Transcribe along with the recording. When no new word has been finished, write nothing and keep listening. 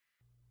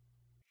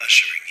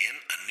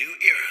new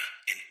era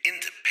in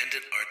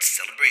independent art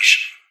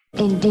celebration.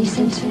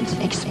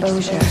 Indecent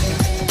exposure.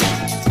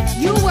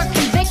 You were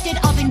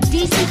convicted of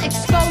indecent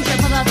exposure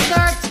for the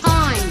third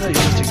time.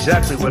 That's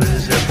exactly what it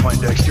is there,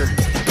 Poindexter.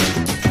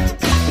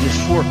 It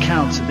is 4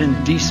 counts of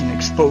indecent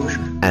exposure.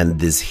 And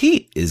this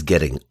heat is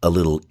getting a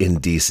little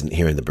indecent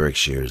here in the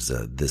Berkshires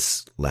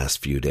this last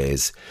few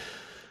days.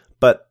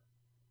 But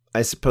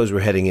I suppose we're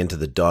heading into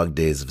the dog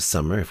days of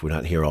summer if we're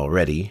not here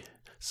already.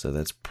 So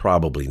that's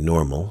probably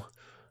normal.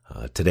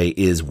 Today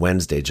is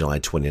Wednesday, July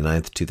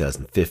 29th,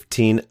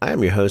 2015. I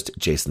am your host,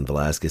 Jason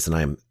Velasquez, and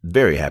I am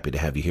very happy to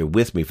have you here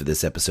with me for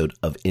this episode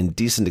of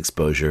Indecent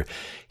Exposure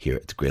here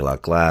at the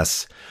Greylock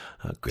Glass,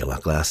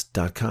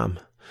 greylockglass.com.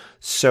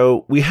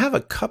 So we have a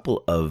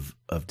couple of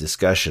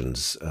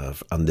discussions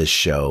on this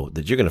show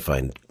that you're going to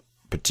find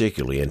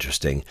particularly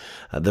interesting.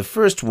 The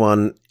first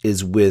one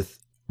is with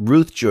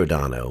Ruth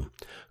Giordano,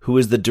 who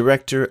is the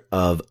director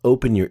of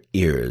Open Your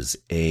Ears,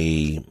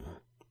 a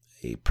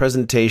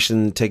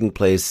presentation taking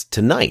place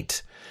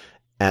tonight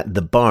at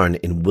the Barn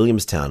in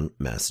Williamstown,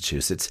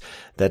 Massachusetts.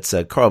 That's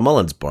Carl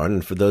Mullen's Barn,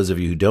 and for those of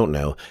you who don't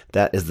know,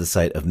 that is the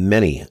site of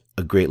many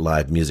a great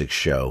live music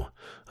show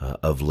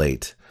of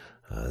late.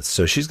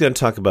 So she's going to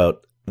talk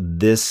about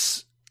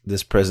this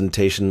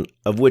presentation,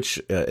 of which,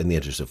 in the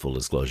interest of full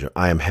disclosure,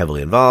 I am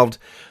heavily involved.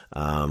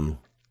 It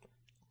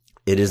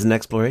is an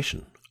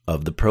exploration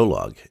of the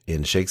prologue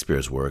in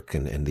Shakespeare's work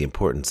and the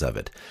importance of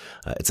it.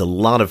 It's a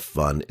lot of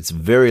fun. It's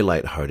very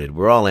lighthearted.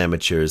 We're all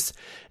amateurs,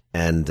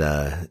 and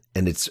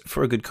it's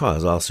for a good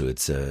cause. Also,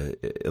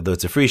 although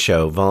it's a free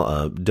show,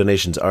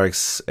 donations are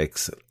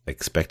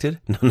expected.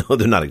 No,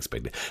 they're not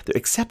expected. They're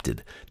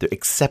accepted. They're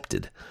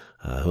accepted.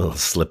 A little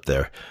slip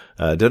there.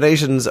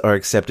 Donations are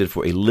accepted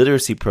for a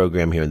literacy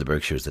program here in the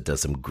Berkshires that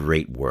does some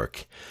great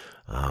work.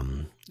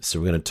 So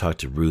we're going to talk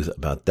to Ruth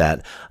about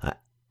that.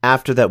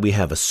 After that, we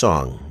have a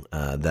song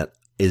that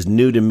is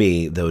new to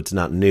me, though it's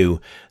not new.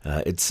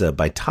 It's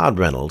by Todd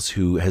Reynolds,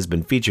 who has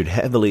been featured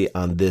heavily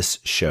on this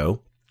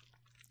show.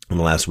 In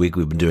the last week,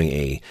 we've been doing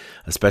a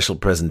special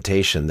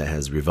presentation that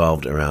has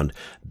revolved around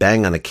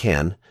Bang on a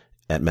Can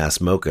at Mass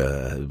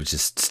MoCA, which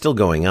is still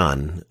going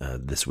on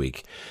this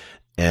week.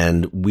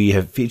 And we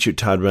have featured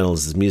Todd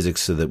Reynolds' music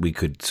so that we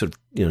could sort of,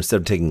 instead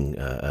of taking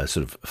sort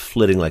of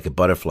flitting like a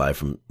butterfly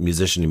from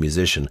musician to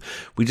musician,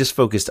 we just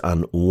focused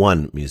on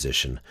one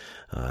musician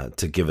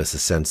to give us a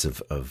sense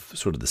of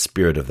sort of the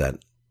spirit of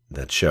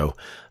that show.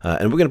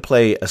 And we're going to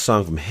play a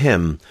song from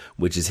him,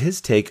 which is his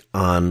take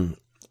on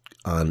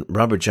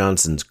Robert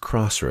Johnson's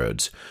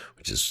Crossroads,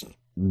 which is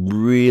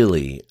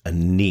really a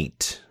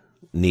neat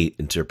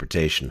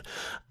interpretation.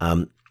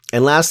 And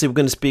lastly, we're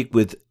going to speak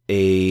with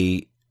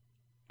a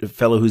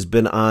fellow who's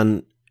been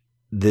on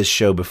this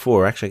show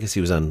before. Actually, I guess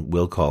he was on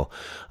Will Call.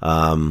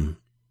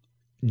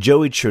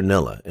 Joey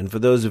Chernilla. And for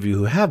those of you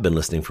who have been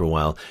listening for a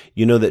while,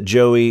 you know that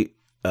Joey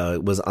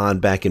was on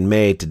back in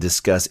May to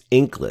discuss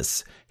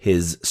Inkless,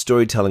 his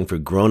Storytelling for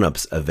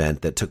Grown-Ups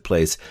event that took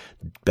place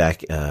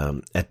back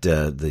at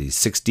the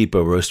Six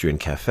Depot Roastery and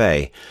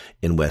Cafe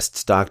in West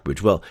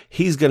Stockbridge. Well,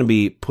 he's going to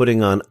be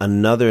putting on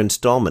another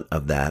installment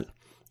of that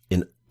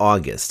in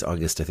August, I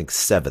think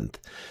 7th.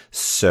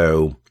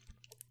 So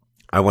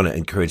I want to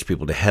encourage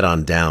people to head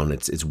on down.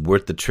 It's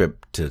worth the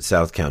trip to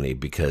South County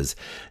because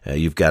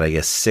you've got, I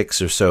guess,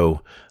 6 or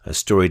so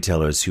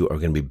storytellers who are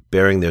going to be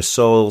bearing their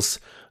souls,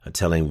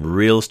 telling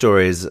real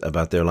stories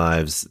about their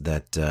lives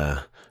that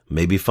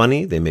may be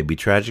funny, they may be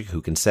tragic,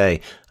 who can say.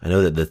 I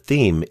know that the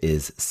theme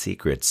is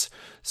secrets,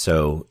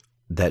 so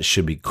that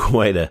should be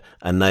quite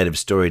a night of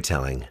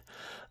storytelling.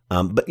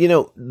 But,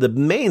 the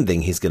main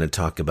thing he's going to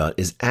talk about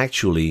is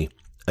actually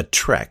a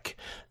trek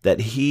that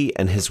he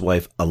and his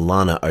wife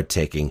Alana are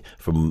taking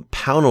from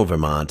Pownell,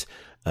 Vermont,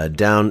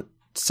 down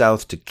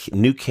south to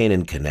New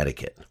Canaan,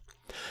 Connecticut.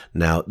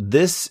 Now,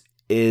 this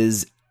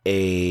is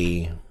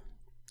I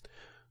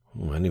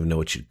don't even know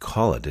what you'd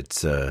call it.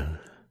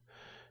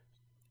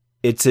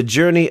 It's a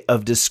journey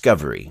of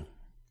discovery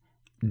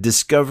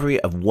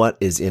of what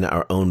is in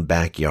our own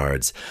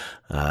backyards.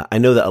 I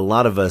know that a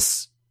lot of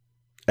us,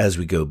 as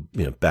we go,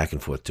 back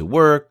and forth to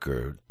work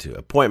or to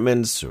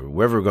appointments or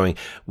wherever we're going,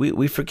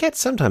 we forget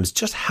sometimes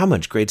just how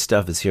much great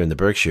stuff is here in the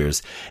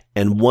Berkshires.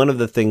 And one of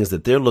the things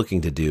that they're looking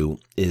to do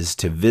is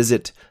to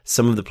visit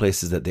some of the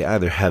places that they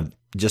either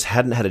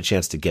hadn't had a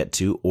chance to get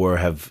to or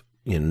have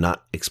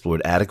not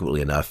explored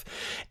adequately enough.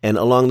 And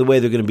along the way,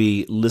 they're going to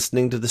be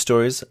listening to the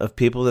stories of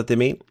people that they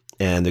meet,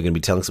 and they're going to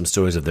be telling some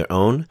stories of their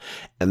own.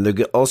 And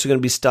they're also going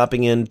to be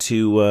stopping in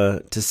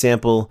to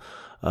sample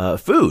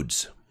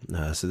foods.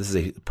 So this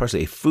is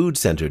partially a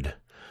food-centered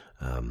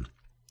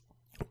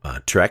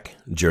trek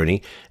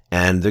journey,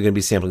 and they're going to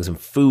be sampling some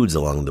foods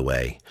along the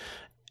way.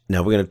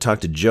 Now, we're going to talk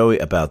to Joey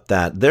about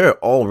that. They're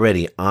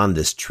already on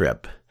this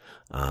trip.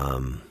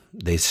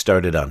 They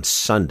started on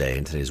Sunday,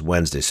 and today's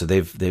Wednesday, so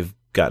they've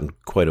gotten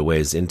quite a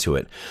ways into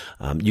it.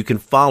 You can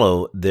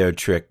follow their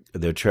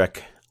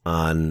trek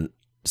on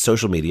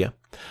social media.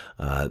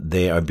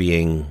 They are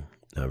being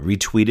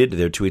retweeted.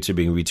 Their tweets are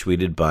being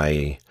retweeted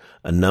by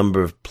a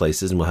number of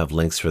places, and we'll have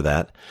links for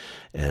that.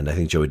 And I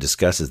think Joey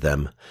discusses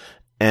them.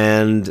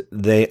 And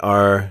they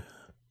are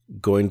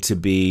going to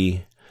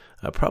be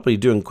probably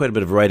doing quite a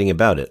bit of writing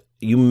about it.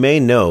 You may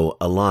know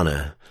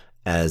Alana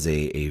as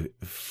a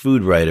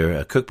food writer,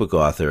 a cookbook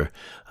author.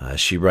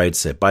 She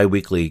writes a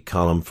bi-weekly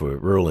column for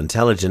Rural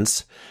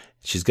Intelligence.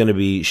 She's going to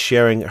be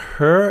sharing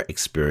her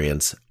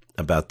experience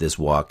about this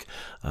walk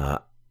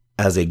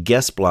as a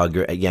guest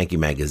blogger at Yankee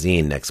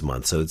Magazine next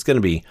month. So it's going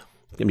to be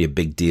a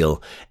big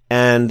deal.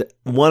 And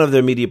one of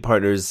their media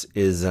partners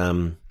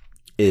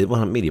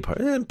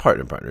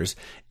partners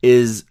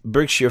is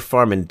Berkshire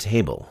Farm and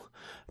Table,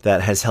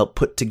 that has helped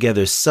put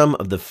together some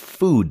of the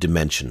food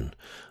dimension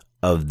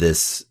of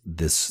this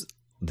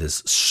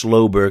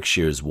Slow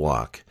Berkshires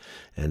walk.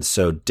 And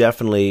so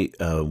definitely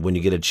when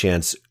you get a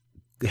chance,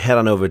 head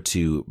on over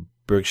to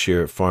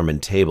Berkshire Farm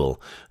and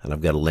Table, and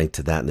I've got a link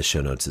to that in the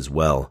show notes as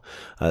well.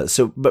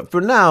 But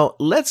for now,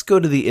 let's go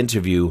to the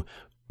interview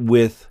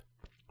with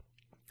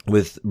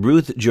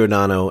Ruth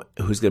Giordano,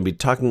 who's going to be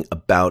talking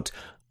about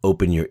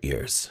Open Your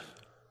Ears.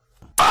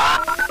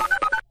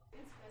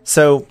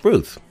 So,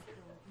 Ruth.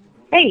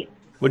 Hey.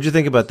 What did you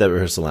think about that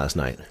rehearsal last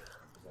night?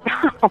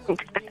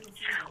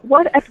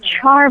 What a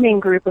charming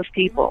group of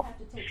people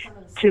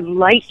to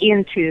light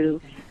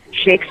into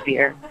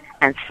Shakespeare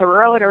and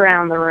throw it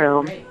around the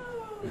room.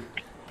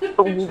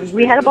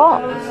 We had a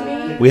ball.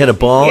 We had a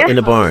ball in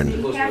a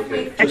barn. Dost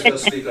thou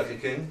speak like a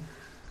king?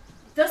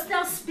 Dost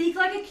thou speak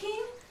like a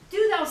king?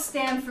 Do thou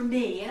stand for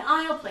me, and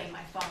I'll play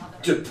my father.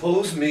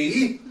 Depose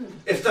me?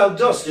 If thou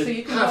dost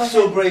it So half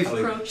so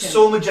bravely,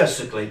 so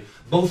majestically,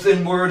 both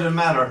in word and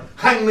manner,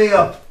 hang me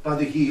up by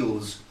the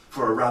heels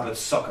for a rabbit's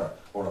sucker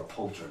or a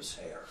poulter's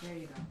hair. There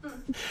you go.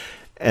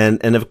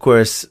 And of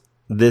course,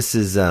 this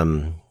is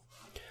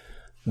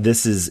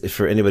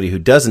for anybody who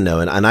doesn't know,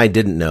 and I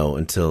didn't know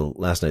until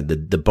last night.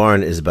 The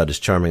barn is about as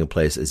charming a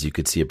place as you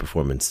could see a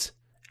performance.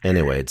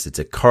 Anyway, it's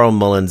a Carl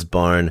Mullins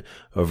barn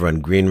over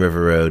on Green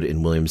River Road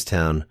in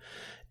Williamstown,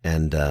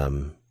 and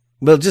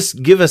well, just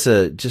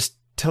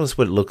tell us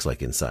what it looks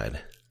like inside.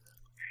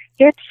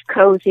 It's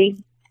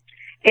cozy.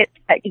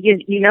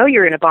 You know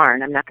you're in a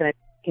barn. I'm not going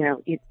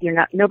to, you're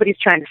not. Nobody's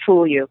trying to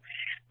fool you,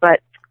 but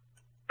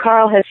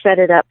Carl has set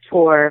it up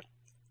for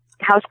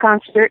house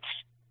concerts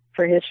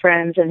for his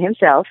friends and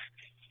himself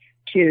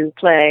to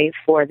play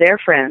for their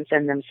friends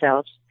and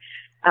themselves.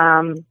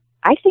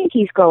 I think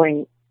he's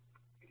going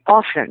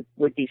often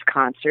with these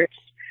concerts.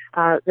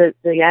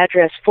 The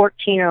address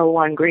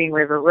 1401 Green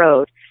River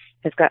Road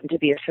has gotten to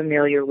be a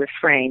familiar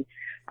refrain.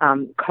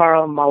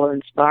 Carl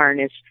Mullins Barn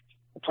is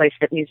a place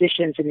that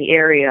musicians in the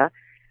area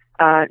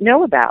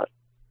know about.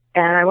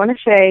 And I want to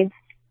say,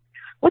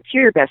 what's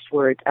your best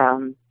word,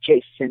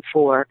 Jason,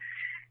 for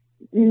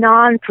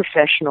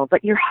non-professional,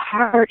 but your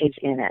heart is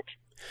in it.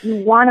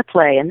 You want to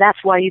play, and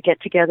that's why you get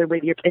together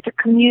with it's a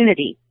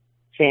community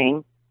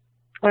thing.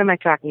 What am I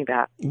talking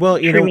about? Well,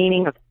 True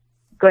meaning of,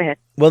 go ahead.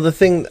 Well, the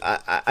thing,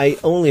 I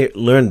only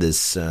learned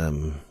this, I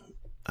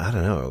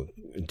don't know,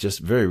 just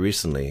very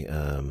recently.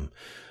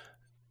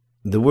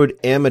 The word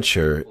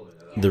amateur,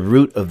 the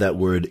root of that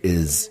word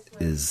is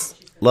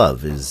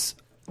love, is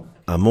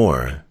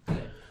amor.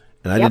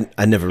 And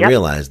I never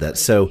realized that.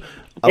 So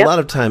a lot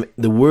of time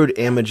the word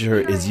amateur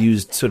is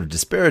used sort of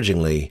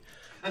disparagingly,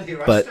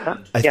 but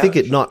I think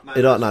it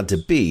ought not to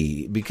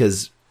be,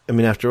 because I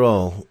mean, after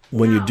all,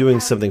 when you're doing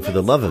something for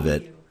the love of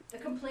it,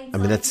 I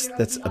mean,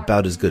 that's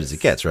about as good as it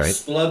gets,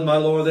 right? Blood, my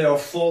lord, they are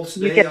false.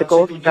 You get the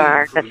gold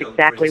star. That's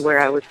exactly where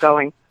I was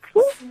going.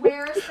 Well,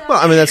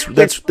 I mean,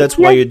 that's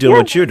why you're doing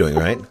what you're doing,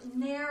 right?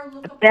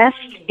 Best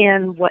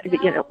in what,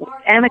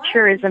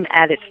 amateurism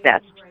at its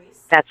best.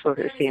 That's what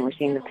we're seeing. We're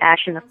seeing the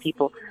passion of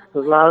people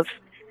who love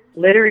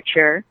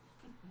literature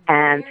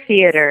and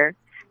theater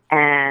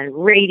and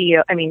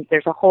radio. I mean,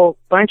 there's a whole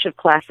bunch of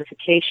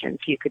classifications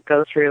you could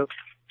go through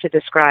to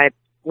describe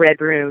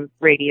Red Room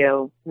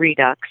Radio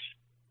Redux.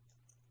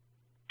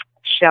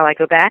 Shall I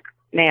go back?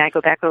 May I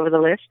go back over the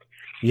list?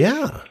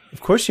 Yeah,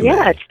 of course you may.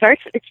 Yeah, it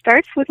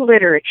starts with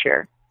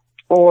literature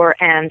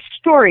and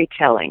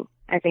storytelling.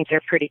 I think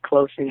they're pretty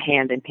close in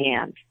hand.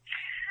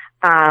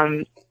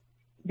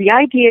 The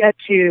idea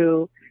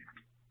to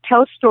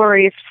tell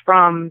stories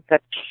from the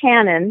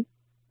canon,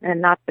 and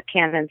not the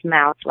cannon's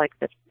mouth like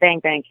the Bang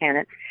Bang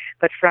canon,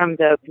 but from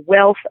the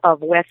wealth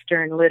of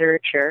Western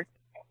literature,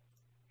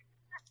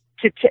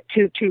 to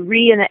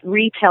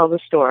retell the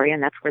story,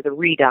 and that's where the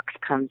Redux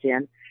comes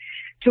in,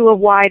 to a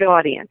wide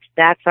audience.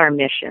 That's our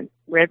mission.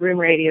 Red Room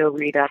Radio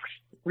Redux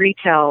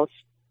retells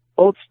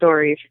old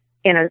stories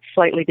in a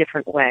slightly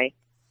different way.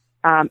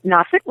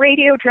 Not that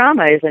radio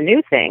drama is a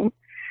new thing.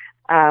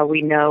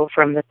 We know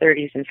from the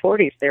 30s and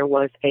 40s there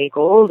was a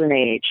golden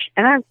age.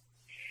 And I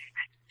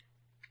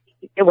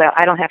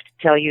don't have to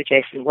tell you,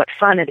 Jason, what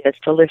fun it is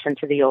to listen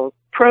to the old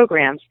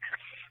programs.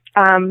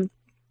 So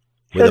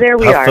there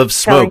we are. With a puff of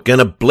smoke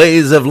and a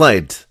blaze of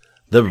light,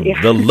 the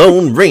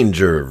Lone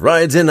Ranger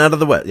rides in out of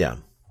the wet. Yeah.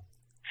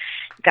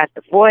 Got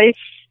the voice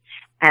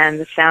and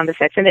the sound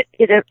effects, and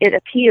it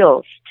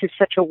appeals to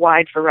such a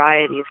wide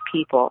variety of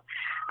people.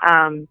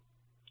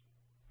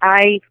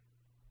 I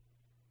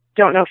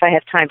don't know if I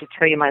have time to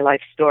tell you my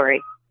life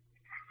story,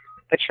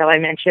 but shall I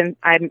mention?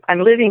 I'm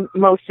living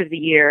most of the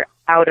year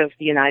out of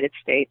the United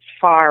States,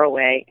 far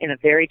away in a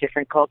very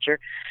different culture.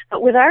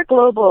 But with our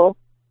global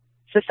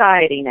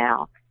society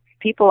now,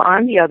 people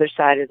on the other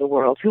side of the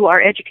world who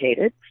are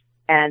educated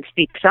and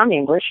speak some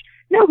English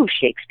know who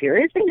Shakespeare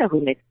is. They know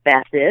who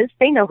Macbeth is.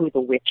 They know who the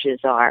witches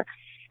are.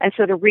 And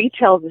so to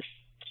retell the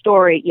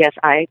story, yes,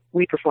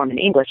 we perform in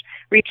English,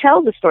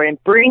 retell the story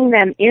and bring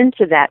them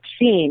into that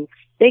scene,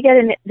 they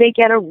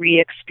get a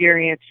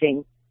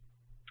re-experiencing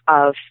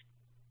of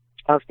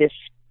this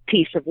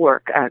piece of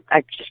work.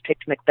 I just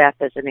picked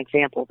Macbeth as an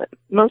example, but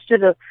most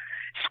of the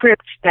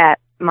scripts that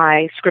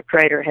my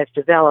scriptwriter has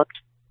developed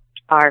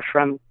are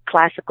from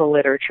classical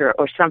literature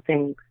or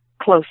something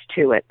close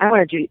to it. I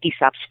want to do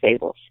Aesop's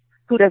Fables.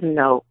 Who doesn't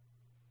know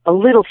a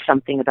little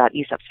something about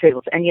Aesop's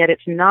Fables? And yet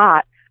it's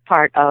not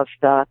part of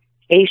the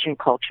Asian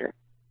culture.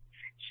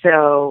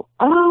 So,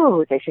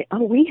 they say,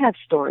 we have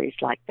stories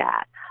like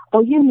that.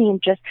 Oh, you mean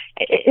just,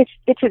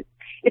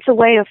 it's a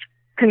way of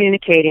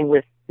communicating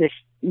with this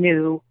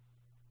new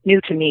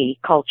to me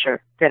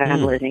culture that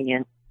I'm living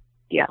in.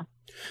 Yeah.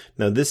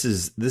 Now this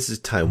is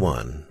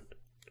Taiwan.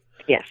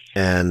 Yes.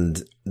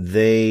 And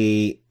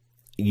we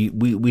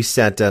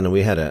sat down and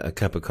we had a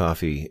cup of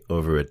coffee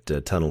over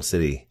at Tunnel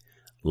City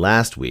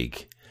last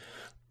week,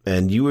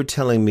 and you were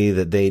telling me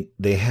that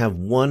they have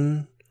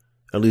one,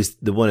 at least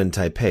the one in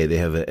Taipei, they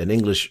have an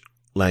English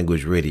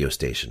language radio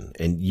station,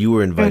 and you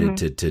were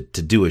invited to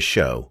do a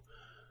show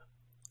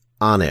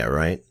on air,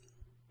 right?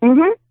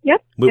 Mm-hmm.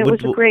 Yep. It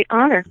was a great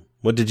honor.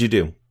 What did you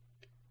do?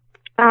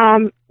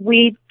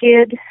 We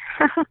did,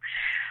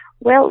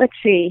 well, let's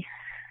see.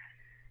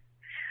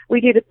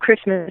 We did A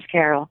Christmas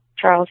Carol,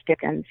 Charles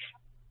Dickens.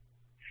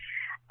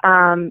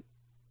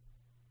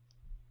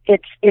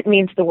 It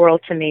means the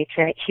world to me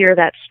to hear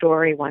that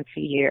story once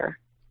a year.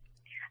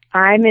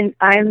 I'm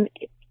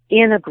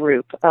in a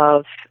group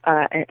of,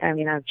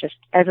 I'm just,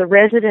 as a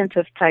resident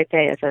of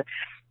Taipei, as a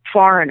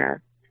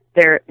foreigner,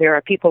 there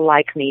are people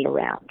like me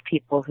around,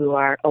 people who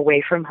are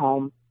away from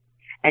home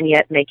and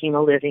yet making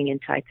a living in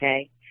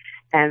Taipei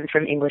and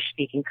from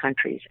English-speaking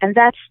countries. And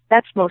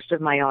that's most of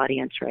my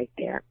audience right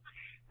there.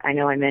 I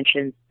know I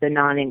mentioned the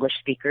non-English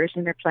speakers,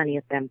 and there are plenty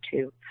of them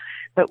too.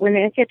 But when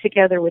I get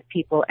together with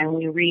people and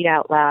we read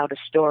out loud a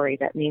story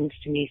that means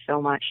to me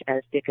so much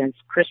as Dickens'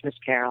 Christmas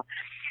Carol,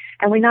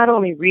 and we not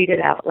only read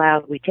it out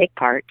loud, we take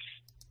parts,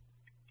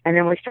 and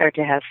then we start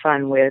to have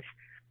fun with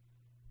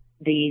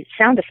the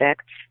sound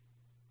effects.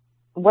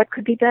 What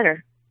could be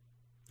better?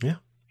 Yeah.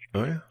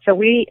 Oh yeah. So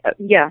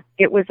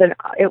it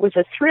was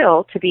a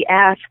thrill to be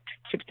asked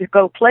to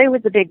go play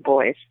with the big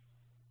boys.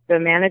 The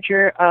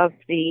manager of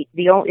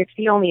it's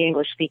the only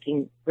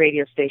English-speaking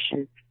radio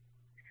station.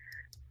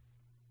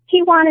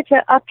 He wanted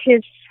to up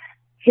his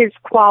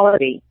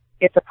quality.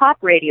 It's a pop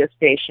radio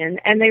station,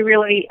 and they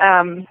really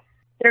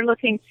they're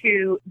looking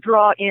to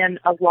draw in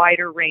a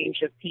wider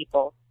range of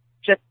people.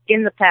 Just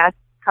in the past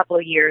couple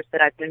of years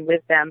that I've been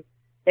with them,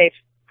 they've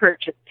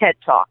purchased TED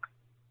Talk,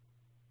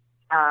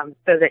 so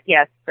that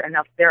yes,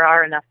 there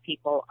are enough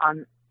people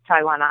on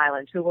Taiwan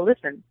Island who will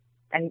listen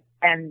and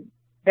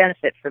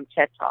benefit from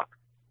TED Talk.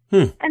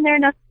 And there are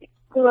enough people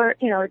who are,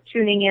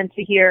 tuning in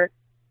to hear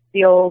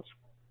the old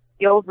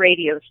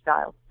radio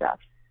style stuff.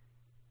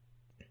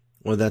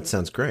 Well, that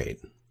sounds great.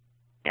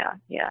 Yeah.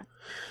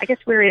 I guess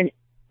we're in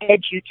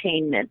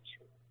edutainment.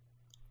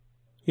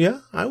 Yeah,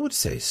 I would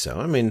say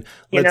so. I mean,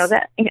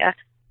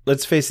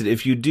 let's face it.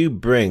 If you do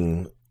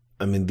bring,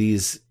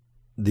 these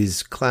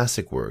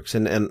classic works,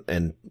 and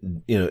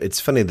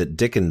it's funny that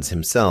Dickens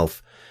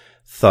himself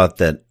thought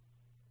that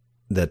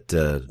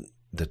A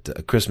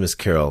Christmas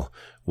Carol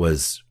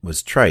was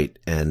trite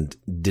and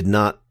did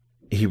not.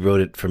 He wrote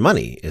it for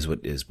money, is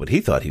what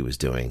he thought he was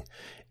doing,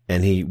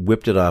 and he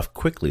whipped it off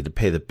quickly to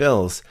pay the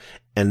bills,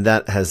 and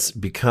that has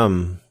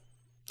become.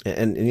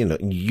 And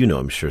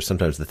I'm sure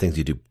sometimes the things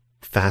you do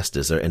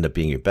fastest end up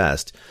being your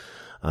best,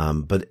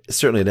 but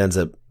certainly it ends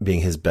up being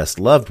his best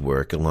loved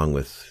work, along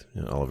with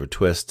Oliver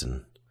Twist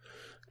and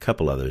a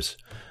couple others.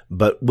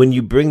 But when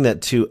you bring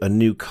that to a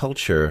new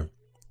culture,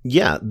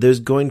 yeah, there's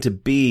going to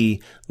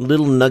be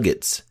little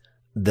nuggets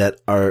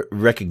that are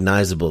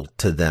recognizable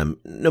to them,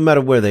 no matter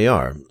where they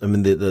are. I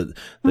mean,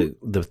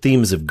 the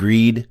themes of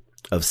greed,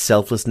 of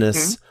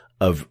selflessness,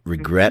 of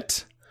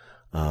regret,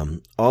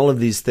 all of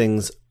these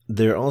things,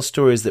 they're all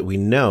stories that we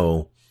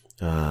know,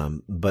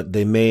 but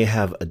they may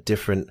have a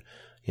different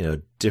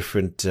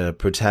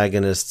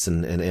protagonists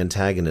and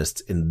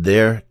antagonists in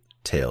their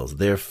tales,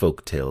 their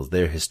folk tales,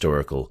 their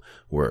historical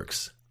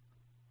works.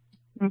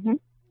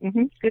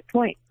 Good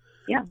point.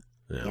 Yeah.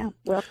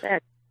 Well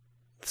said.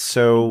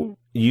 So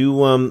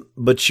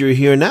but you're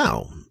here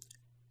now,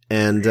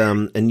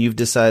 and you've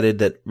decided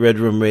that Red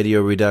Room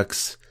Radio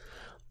Redux,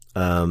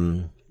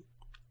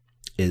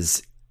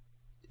 is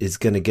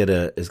going to get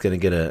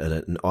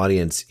an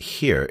audience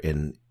here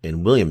in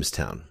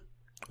Williamstown.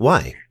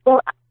 Why?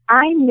 Well,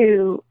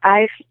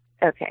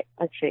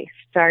 let's see,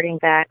 starting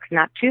back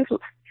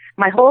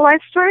my whole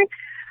life story,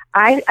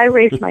 I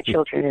raised my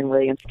children in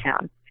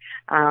Williamstown.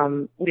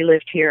 We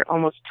lived here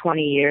almost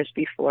 20 years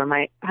before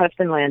my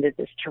husband landed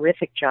this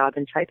terrific job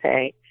in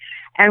Taipei,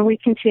 and we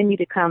continue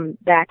to come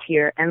back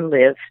here and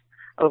live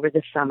over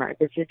the summer.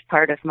 This is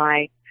part of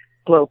my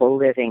global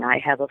living. I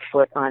have a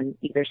foot on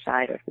either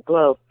side of the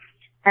globe.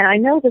 And I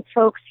know that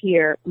folks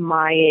here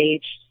my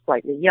age,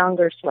 slightly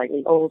younger,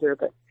 slightly older,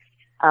 but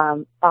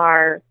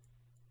are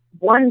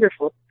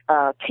wonderful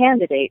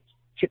candidates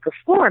to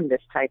perform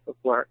this type of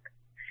work.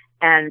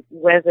 And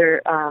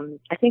whether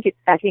I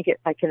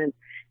can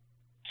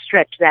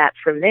stretch that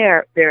from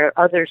there. There are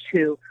others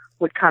who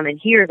would come and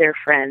hear their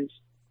friends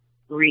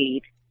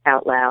read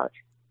out loud.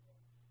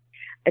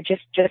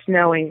 Just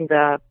knowing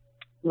the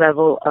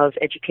level of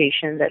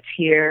education that's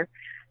here,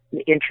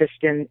 the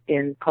interest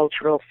in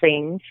cultural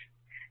things,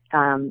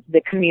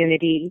 the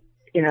community.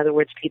 In other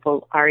words,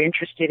 people are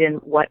interested in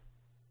what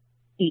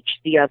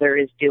the other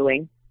is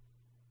doing.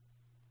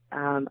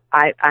 I'm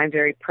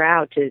very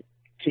proud to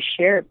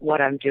share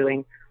what I'm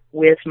doing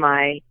with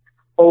my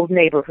old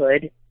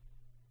neighborhood.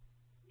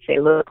 Say,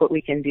 look what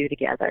we can do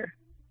together.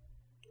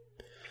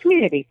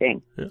 Community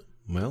thing. Yeah.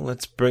 Well,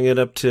 let's bring it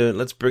up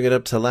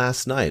to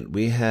last night.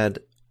 We had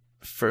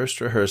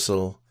first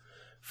rehearsal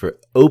for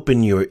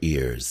Open Your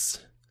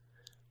Ears,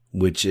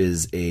 which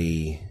is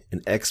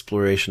an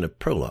exploration of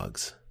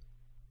prologues.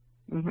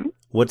 Mm-hmm.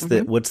 What's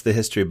the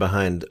history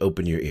behind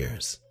Open Your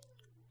Ears?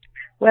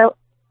 Well,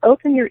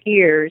 Open Your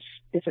Ears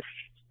is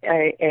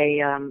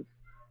a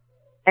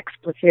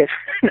expletive.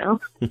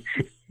 No,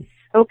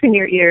 Open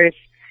Your Ears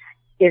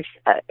is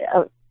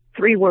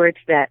three words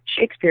that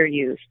Shakespeare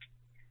used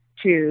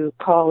to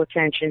call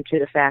attention to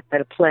the fact that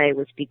a play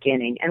was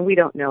beginning. And we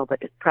don't know,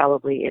 but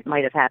it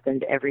might have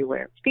happened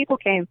everywhere. People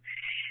came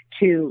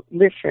to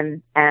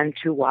listen and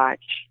to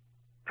watch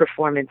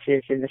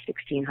performances in the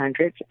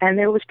 1600s, and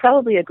there was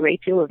probably a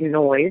great deal of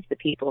noise, the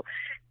people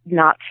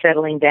not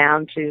settling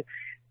down to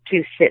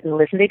sit and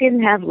listen. They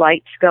didn't have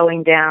lights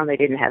going down. They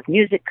didn't have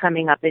music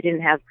coming up. They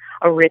didn't have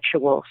a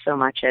ritual so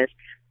much as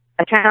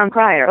a town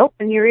crier,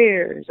 open your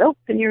ears,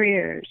 open your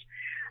ears.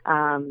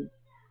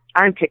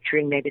 I'm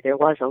picturing maybe there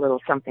was a little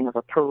something of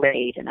a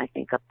parade, and I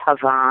think a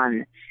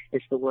pavan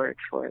is the word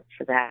for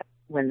that,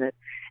 when the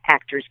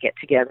actors get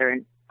together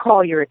and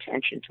call your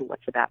attention to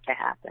what's about to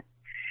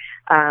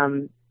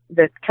happen.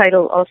 The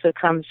title also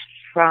comes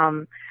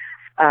from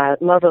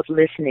love of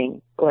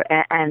listening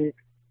and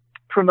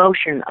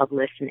promotion of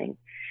listening.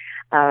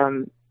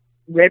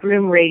 Red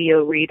Room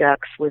Radio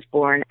Redux was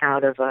born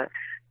out of a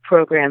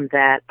program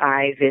that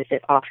I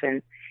visit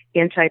often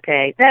in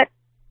Taipei. That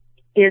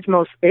is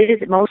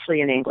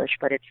mostly in English,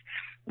 but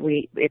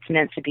it's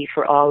meant to be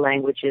for all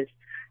languages,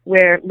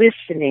 where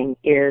listening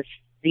is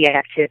the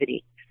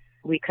activity.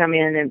 We come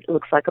in and it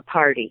looks like a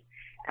party.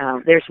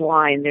 There's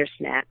wine, there's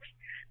snacks,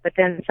 but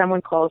then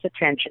someone calls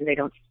attention.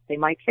 They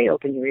might say,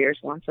 open your ears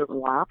once in a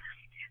while.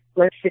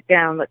 Let's sit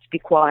down, let's be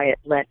quiet,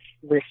 let's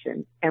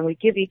listen. And we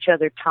give each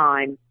other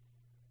time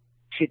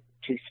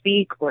to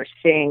speak or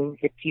sing.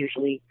 It's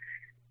usually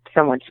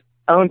someone's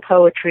own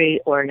poetry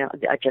or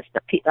just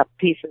a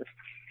piece of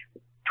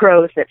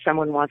prose that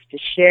someone wants to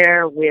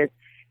share with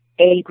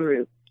a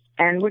group.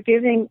 And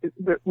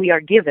we are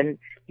given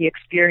the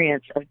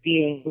experience of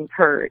being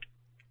heard.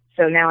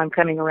 So now I'm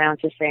coming around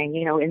to saying,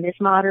 in this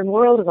modern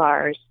world of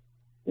ours,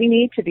 we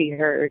need to be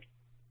heard.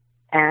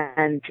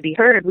 And to be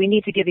heard, we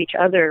need to give each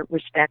other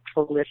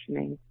respectful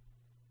listening.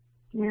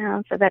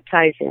 So that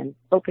ties in.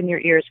 Open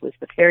Your Ears was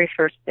the very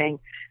first thing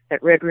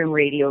that Red Room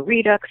Radio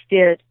Redux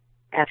did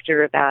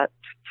after about,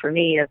 for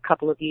me, a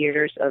couple of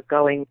years of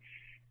going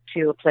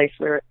to a place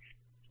where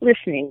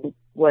listening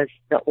was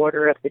the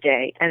order of the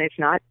day. And it's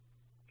not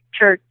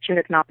church and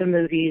it's not the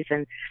movies,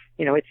 and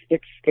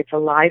it's a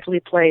lively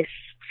place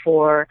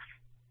for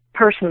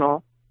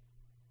personal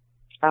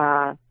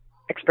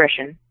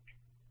expression.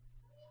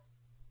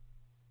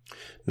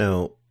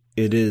 Now,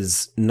 it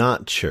is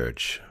not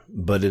church,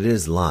 but it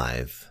is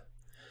live,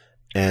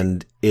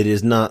 and it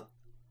is not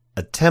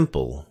a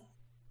temple,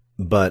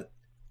 but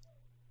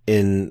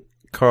in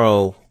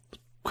Carl's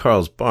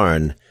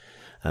barn,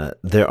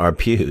 there are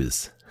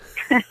pews.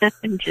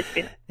 And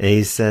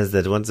he says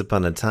that once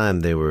upon a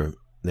time they were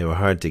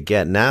hard to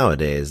get.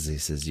 Nowadays, he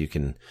says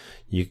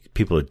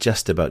people are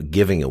just about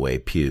giving away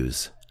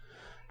pews,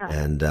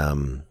 and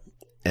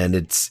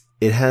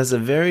it has a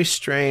very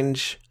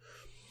strange.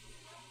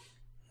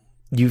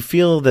 You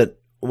feel that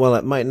while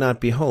it might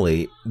not be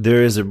holy,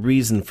 there is a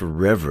reason for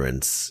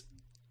reverence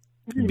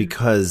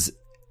because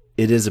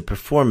it is a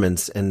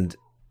performance, and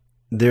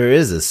there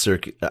is a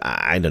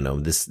I don't know.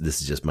 This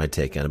is just my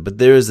take on it, but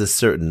there is a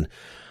certain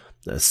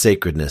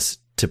sacredness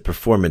to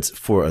performance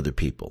for other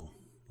people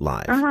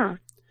live.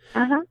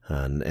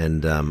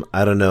 And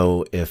I don't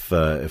know if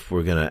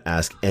we're going to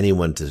ask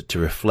anyone to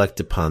reflect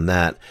upon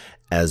that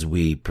as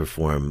we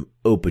perform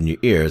Open Your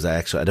Ears.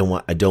 I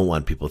don't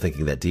want people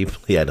thinking that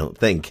deeply. I don't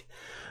think.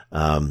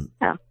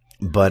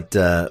 But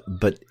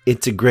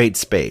it's a great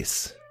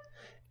space.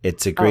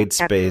 It's a great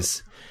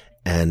space,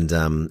 and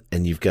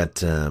you've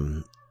got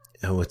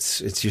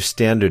it's your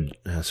standard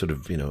sort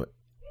of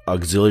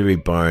auxiliary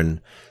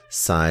barn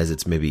size.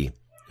 It's maybe,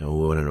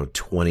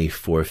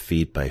 24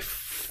 feet by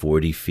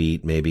 40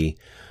 feet, maybe,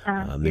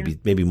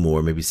 maybe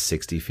more, maybe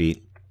 60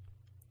 feet.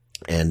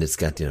 And it's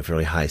got,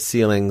 fairly high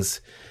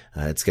ceilings.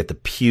 It's got the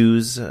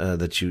pews,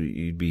 that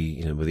you'd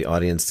be, where the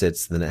audience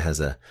sits. Then it has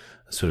a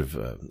sort of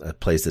a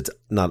place that's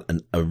not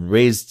a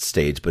raised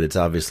stage, but it's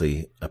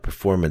obviously a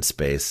performance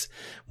space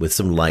with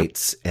some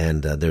lights,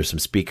 and there's some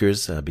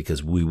speakers,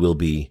 because we will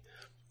be,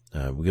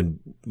 we're going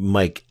to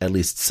mic at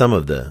least some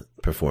of the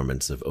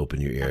performance of Open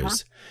Your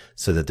Ears,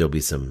 so that there'll be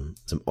some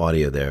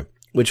audio there,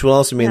 which will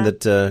also mean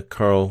that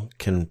Carl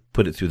can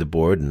put it through the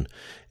board and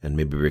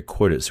maybe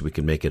record it so we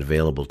can make it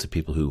available to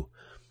people who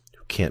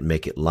can't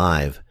make it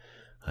live.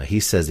 He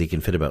says he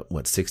can fit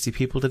about, 60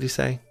 people, did he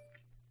say?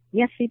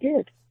 Yes, he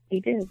did.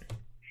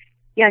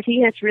 Yeah,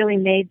 he has really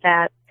made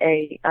that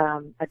a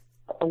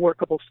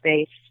workable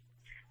space.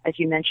 As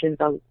you mentioned,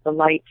 the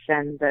lights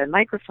and the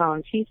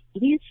microphones, he's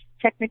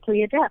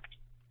technically adept,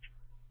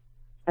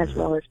 as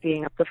well as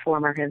being a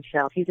performer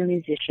himself. He's a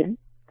musician.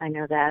 I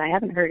know that. I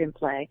haven't heard him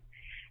play.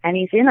 And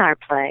he's in our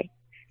play,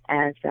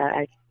 as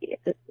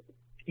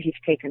he's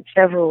taken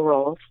several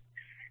roles.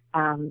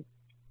 I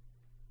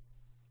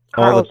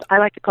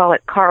like to call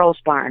it Carl's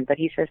Barn, but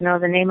he says, no,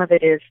 the name of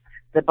it is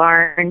The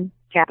Barn,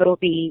 capital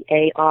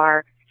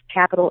B-A-R,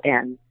 capital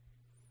N.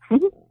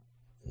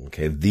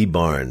 Okay, The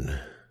Barn.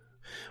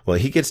 Well,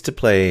 he gets to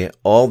play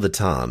all the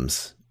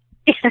toms.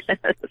 Yes.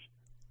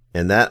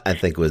 And that, I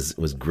think, was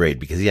great,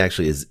 because he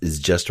actually is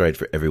just right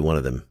for every one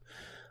of them.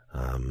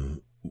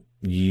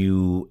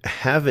 You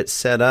have it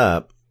set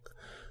up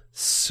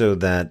so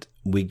that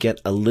we get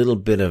a little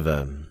bit of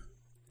a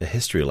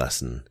history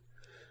lesson,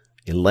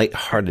 a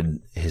light-hearted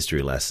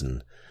history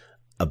lesson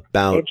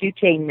about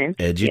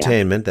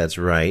edutainment. That's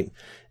right.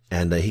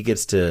 And he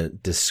gets to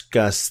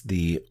discuss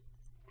the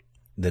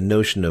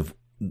notion of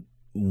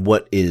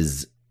what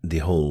is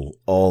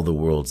all the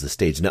world's the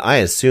stage. Now, I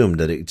assumed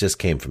that it just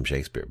came from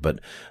Shakespeare, but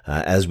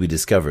as we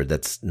discovered,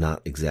 that's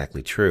not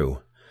exactly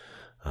true.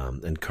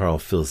 And Carl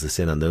fills us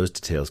in on those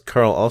details.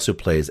 Carl also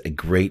plays a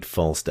great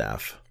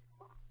Falstaff.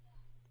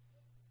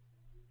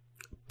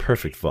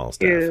 Perfect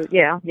Falstaff.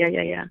 Yeah.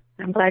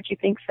 I'm glad you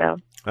think so.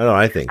 Oh,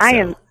 I think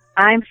so.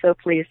 I'm so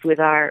pleased with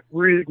our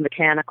rude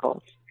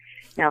mechanicals.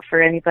 Now,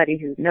 for anybody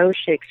who knows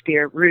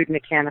Shakespeare, rude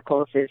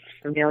mechanicals is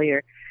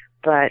familiar,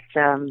 but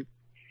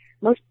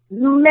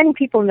many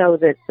people know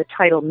that the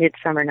title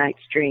Midsummer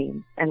Night's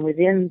Dream, and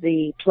within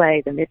the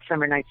play, the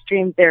Midsummer Night's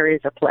Dream, there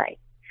is a play.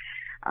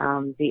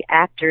 The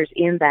actors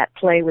in that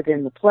play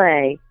within the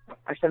play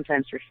are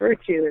sometimes referred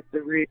to as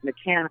the rude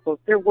mechanicals.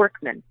 They're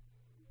workmen.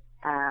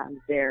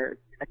 They're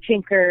a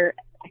tinker,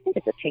 I think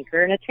it's a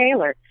tinker and a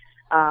tailor,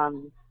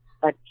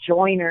 a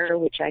joiner,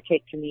 which I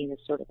take to mean is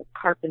sort of a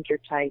carpenter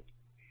type,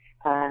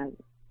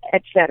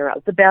 etc.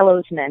 The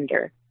bellows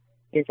mender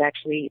is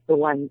actually the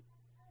one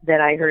that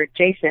I heard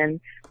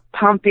Jason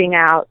pumping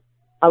out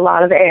a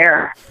lot of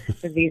air.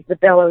 He's the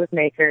bellows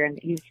maker, and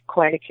he's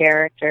quite a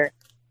character.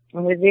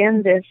 And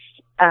within this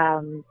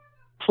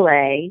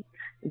play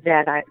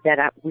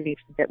that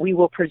we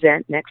will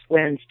present next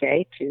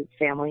Wednesday to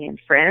family and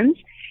friends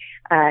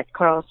at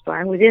Carl's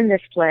Barn, within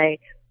this play,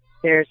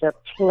 there's a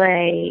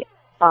play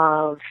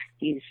of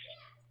these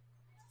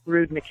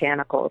rude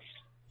mechanicals.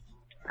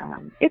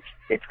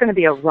 It's going to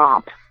be a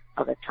romp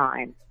of a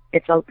time.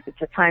 It's a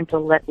time to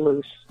let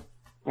loose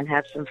and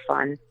have some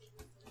fun.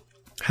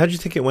 How did you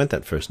think it went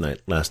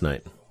last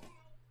night?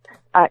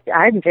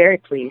 I'm very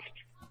pleased.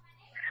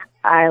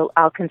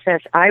 I'll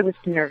confess I was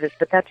nervous,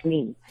 but that's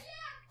me.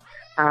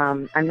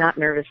 I'm not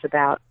nervous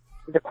about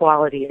the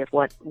quality of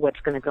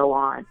what's going to go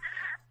on.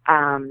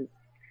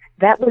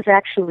 That was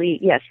actually,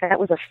 that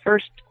was a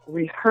first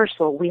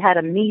rehearsal. We had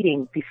a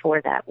meeting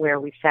before that where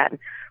we sat and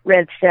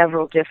read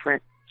several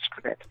different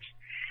scripts.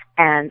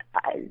 And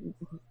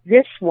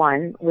this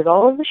one, with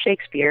all of the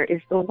Shakespeare,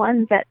 is the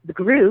one that the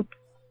group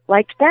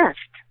liked best.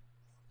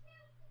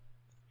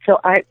 So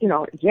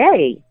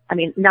yay. I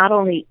mean, not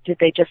only did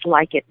they just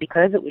like it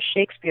because it was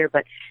Shakespeare,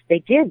 but they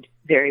did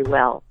very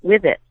well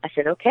with it. I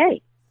said,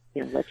 okay,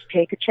 let's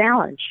take a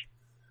challenge.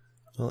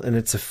 Well, and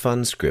it's a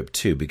fun script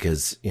too,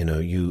 because,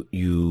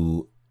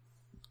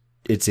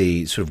 it's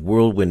a sort of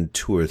whirlwind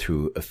tour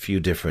through a few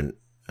different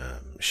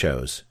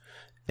shows.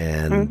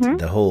 And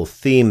the whole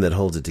theme that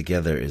holds it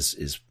together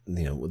is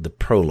the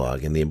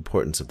prologue and the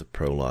importance of the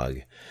prologue.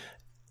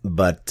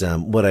 But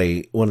one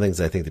of the things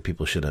I think that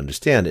people should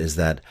understand is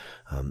that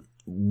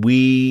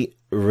we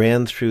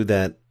ran through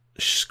that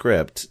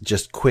script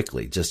just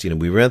quickly.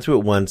 We ran through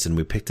it once and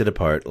we picked it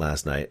apart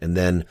last night, and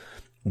then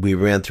we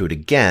ran through it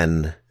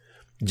again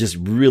just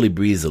really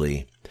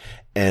breezily,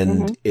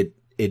 and it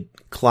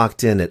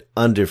clocked in at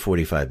under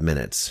 45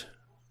 minutes,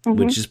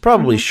 which is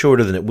probably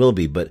shorter than it will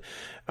be, but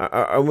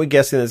are we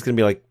guessing that it's going to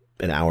be like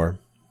an hour,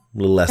 a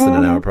little less than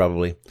an hour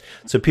probably?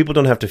 So people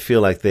don't have to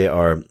feel like they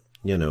are,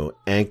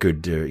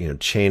 anchored or,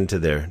 chained to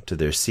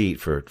their seat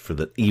for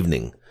the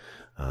evening.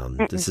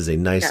 This is a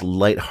nice,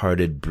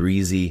 lighthearted,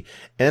 breezy,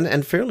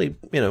 and fairly,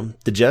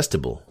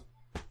 digestible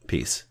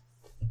piece.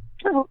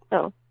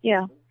 Oh,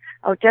 yeah.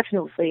 Oh,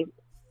 definitely.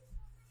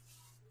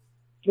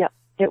 Yep,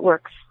 it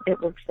works.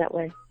 It works that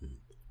way.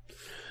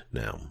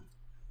 Now,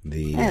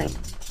 the Yeah.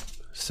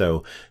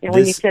 so And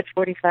when you this said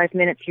 45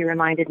 minutes, you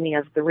reminded me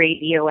of the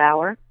radio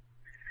hour.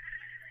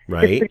 This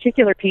right.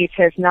 particular piece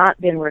has not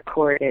been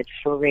recorded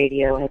for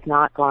radio, has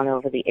not gone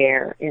over the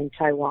air in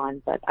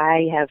Taiwan, but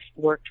I have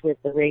worked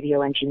with the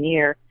radio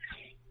engineer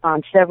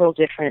on several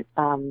different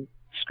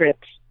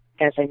scripts,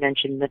 as I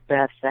mentioned,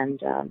 Macbeth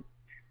and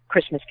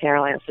Christmas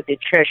Carol. I also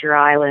did Treasure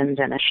Island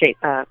and a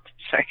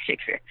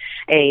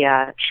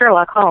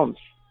Sherlock Holmes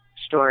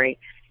story,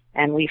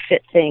 and we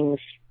fit things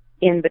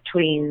in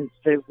between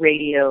the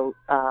radio,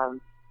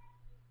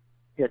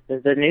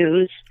 the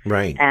news,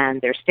 Right. and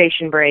their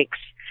station breaks,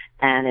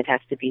 and it has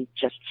to be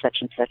just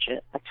such and such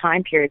a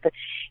time period. But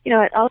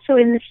also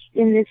in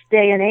this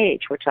day and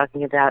age, we're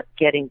talking about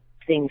getting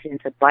things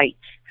into bites.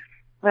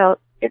 Well,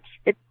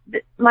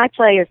 my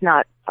play is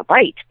not a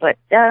bite, but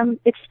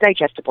it's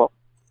digestible.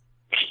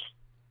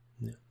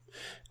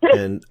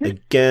 And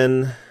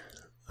again,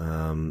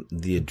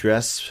 the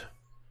address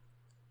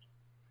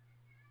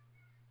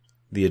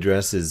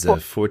is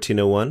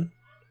 1401.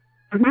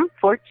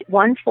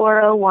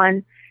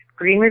 1401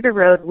 Green River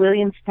Road,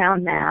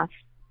 Williamstown, Mass.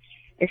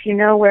 If you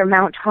know where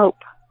Mount Hope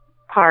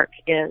Park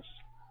is,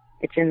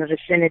 it's in the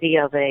vicinity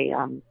of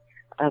a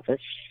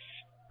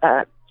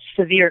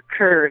severe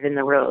curve in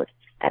the road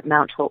at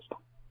Mount Hope.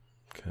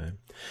 Okay.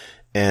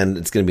 And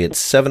it's going to be at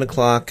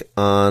 7:00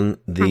 on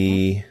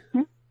the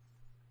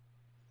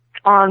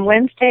On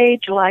Wednesday,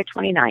 July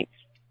 29th.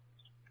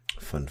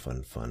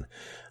 Fun.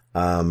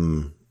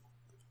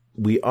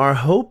 We are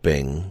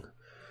hoping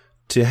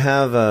to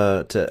have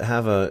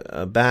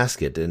a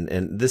basket,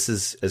 and this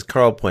is, as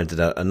Carl pointed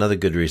out, another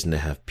good reason to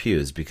have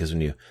pews, because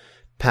when you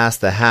pass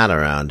the hat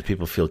around,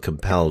 people feel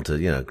compelled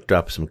to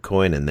drop some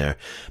coin in there.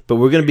 But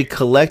we're going to be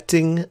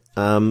collecting,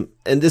 and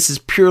this is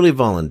purely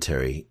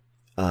voluntary.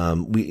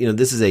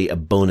 This is a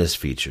bonus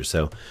feature.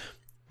 So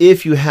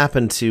if you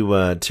happen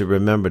to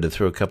remember to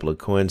throw a couple of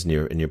coins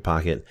in your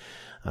pocket,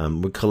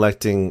 we're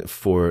collecting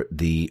for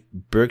the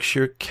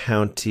Berkshire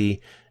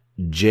County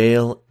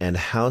Jail and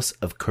House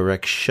of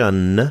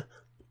Correction,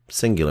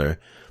 singular,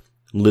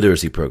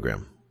 literacy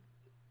program.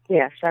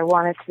 Yes, I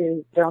wanted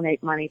to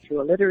donate money to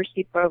a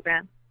literacy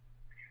program,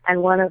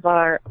 and one of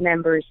our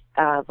members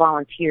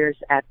volunteers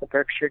at the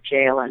Berkshire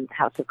Jail and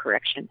House of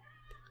Correction.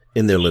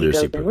 In their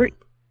literacy program.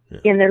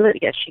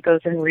 Yes, she goes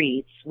and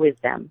reads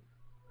with them.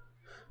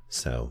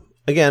 So,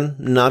 again,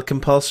 not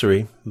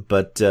compulsory,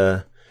 but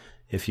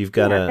if you've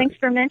got thanks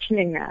for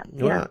mentioning that.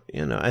 Well,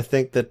 I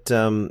think that,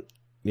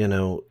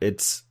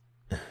 it's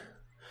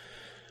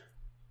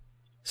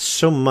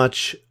so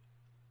much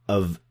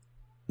of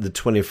the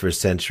 21st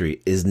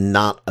century is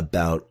not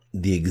about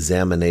the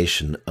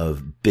examination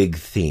of big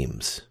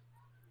themes,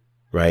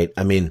 right?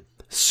 I mean,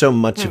 so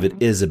much of it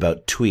is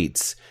about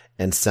tweets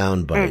and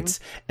sound bites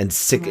and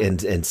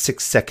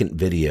 6-second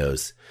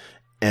videos.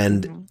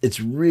 And it's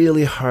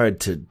really hard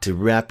to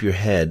wrap your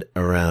head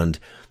around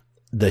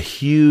the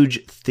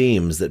huge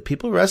themes that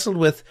people wrestled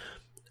with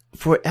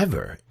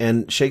forever.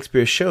 And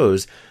Shakespeare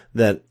shows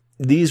that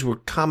these were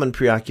common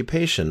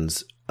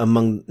preoccupations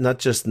among not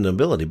just the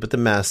nobility, but the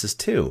masses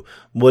too.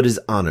 What is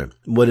honor?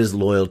 What is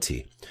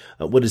loyalty?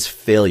 What is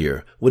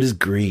failure? What is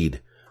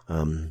greed?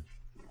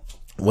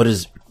 What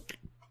is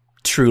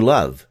true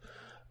love?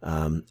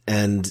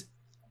 And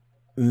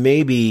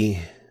maybe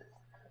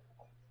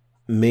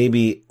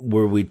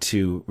were we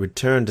to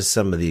return to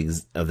some of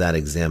that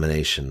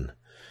examination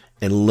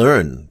and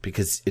learn,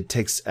 because it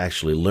takes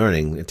actually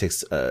learning. It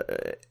takes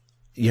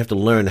you have to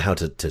learn how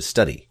to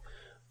study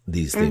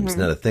these themes,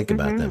 not to think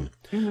about them.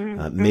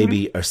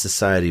 Maybe our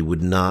society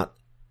would not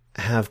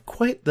have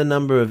quite the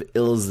number of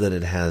ills that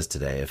it has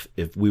today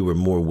if we were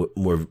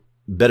more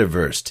better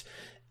versed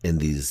in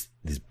these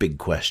big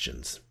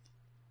questions.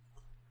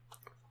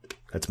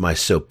 That's my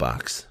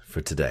soapbox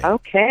for today.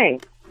 Okay.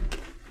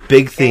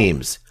 Big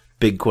themes,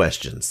 big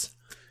questions.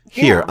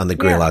 Here on the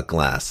Greylock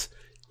Glass.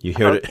 You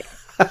heard it.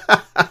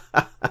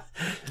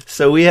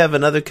 So we have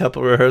another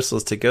couple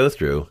rehearsals to go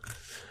through.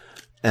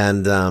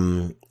 And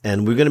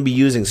we're going to be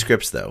using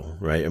scripts, though,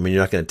 right? I mean,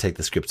 you're not going to take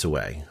the scripts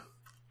away.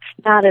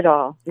 Not at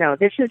all. No,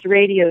 this is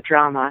radio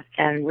drama,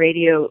 and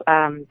radio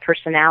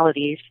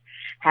personalities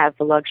have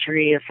the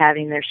luxury of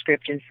having their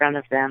script in front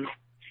of them.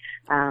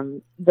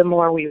 The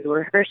more we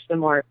rehearse, the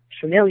more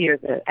familiar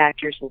the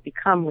actors will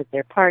become with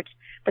their parts,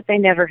 but they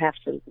never have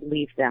to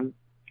leave them.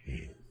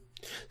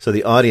 So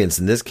the audience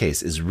in this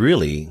case is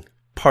really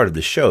part of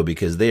the show,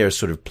 because they are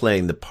sort of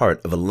playing the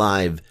part of a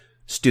live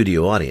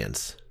studio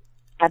audience.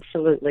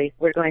 Absolutely.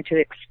 We're going to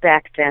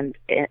expect and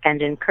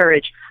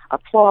encourage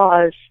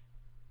applause,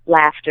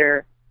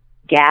 laughter,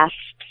 gasps,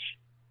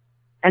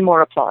 and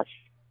more applause.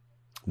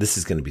 This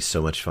is going to be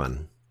so much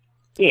fun.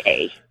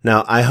 Yay.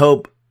 Now, I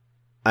hope,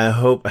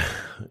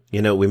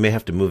 we may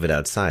have to move it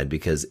outside,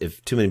 because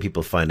if too many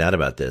people find out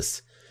about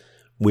this,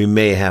 we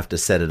may have to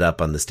set it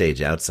up on the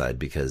stage outside,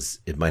 because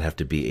it might have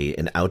to be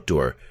an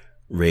outdoor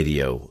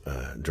radio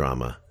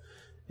drama,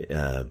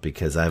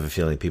 because I have a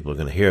feeling people are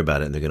going to hear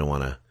about it and they're going to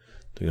want to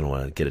They're going to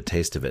want to get a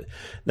taste of it.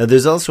 Now,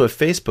 there's also a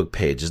Facebook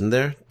page, isn't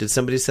there? Did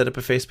somebody set up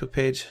a Facebook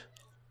page?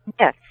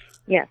 Yes.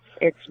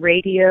 It's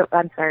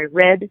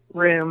Red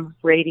Room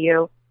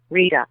Radio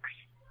Redux.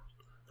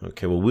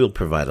 Okay, well, we'll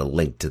provide a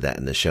link to that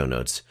in the show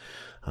notes.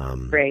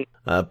 Great.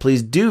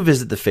 Please do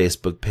visit the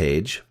Facebook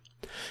page,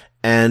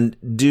 and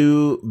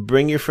do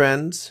bring your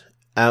friends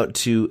out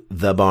to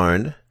The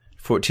Barn,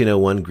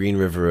 1401 Green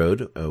River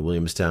Road,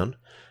 Williamstown,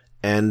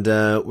 and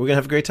we're going to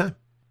have a great time.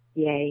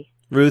 Yay.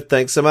 Ruth,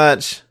 thanks so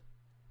much.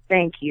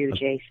 Thank you,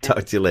 Jason.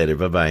 Talk to you later.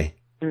 Bye-bye.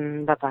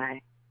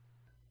 Bye-bye.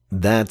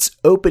 That's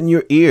Open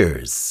Your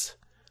Ears,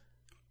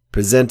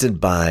 presented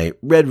by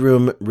Red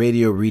Room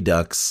Radio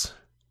Redux,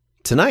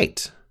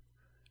 tonight,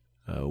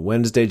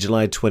 Wednesday,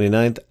 July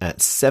 29th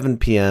at 7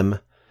 p.m.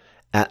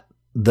 at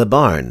The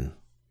Barn,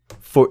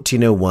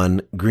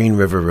 1401 Green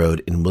River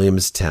Road in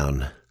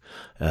Williamstown.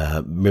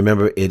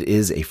 Remember, it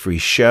is a free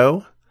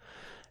show,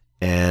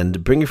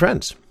 and bring your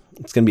friends.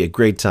 It's going to be a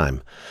great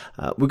time.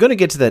 We're going to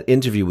get to that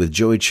interview with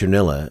Joey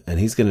Chernilla, and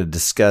he's going to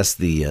discuss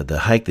the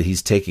hike that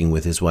he's taking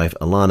with his wife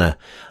Alana,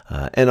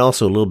 and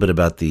also a little bit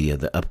about the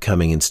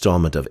upcoming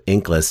installment of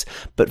Inkless.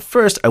 But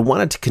first, I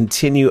wanted to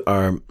continue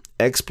our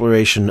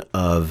exploration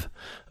of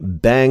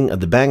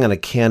the Bang on a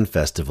Can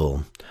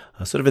Festival,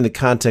 sort of in the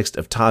context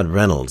of Todd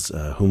Reynolds,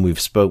 with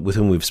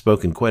whom we've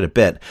spoken quite a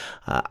bit.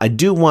 I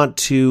do want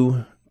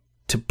to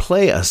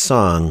play a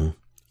song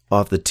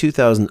off the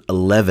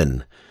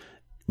 2011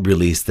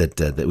 release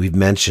that we've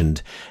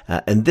mentioned,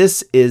 and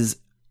this is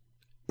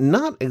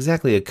not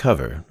exactly a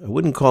cover. I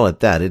wouldn't call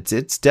it that.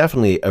 It's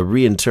definitely a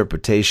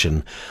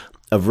reinterpretation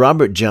of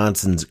Robert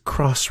Johnson's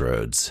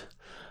Crossroads,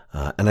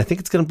 and I think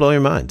it's going to blow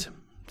your mind.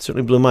 It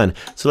certainly blew mine.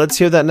 So let's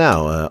hear that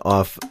now,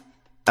 off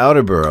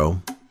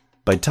Outerborough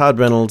by Todd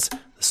Reynolds.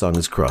 The song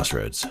is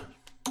Crossroads.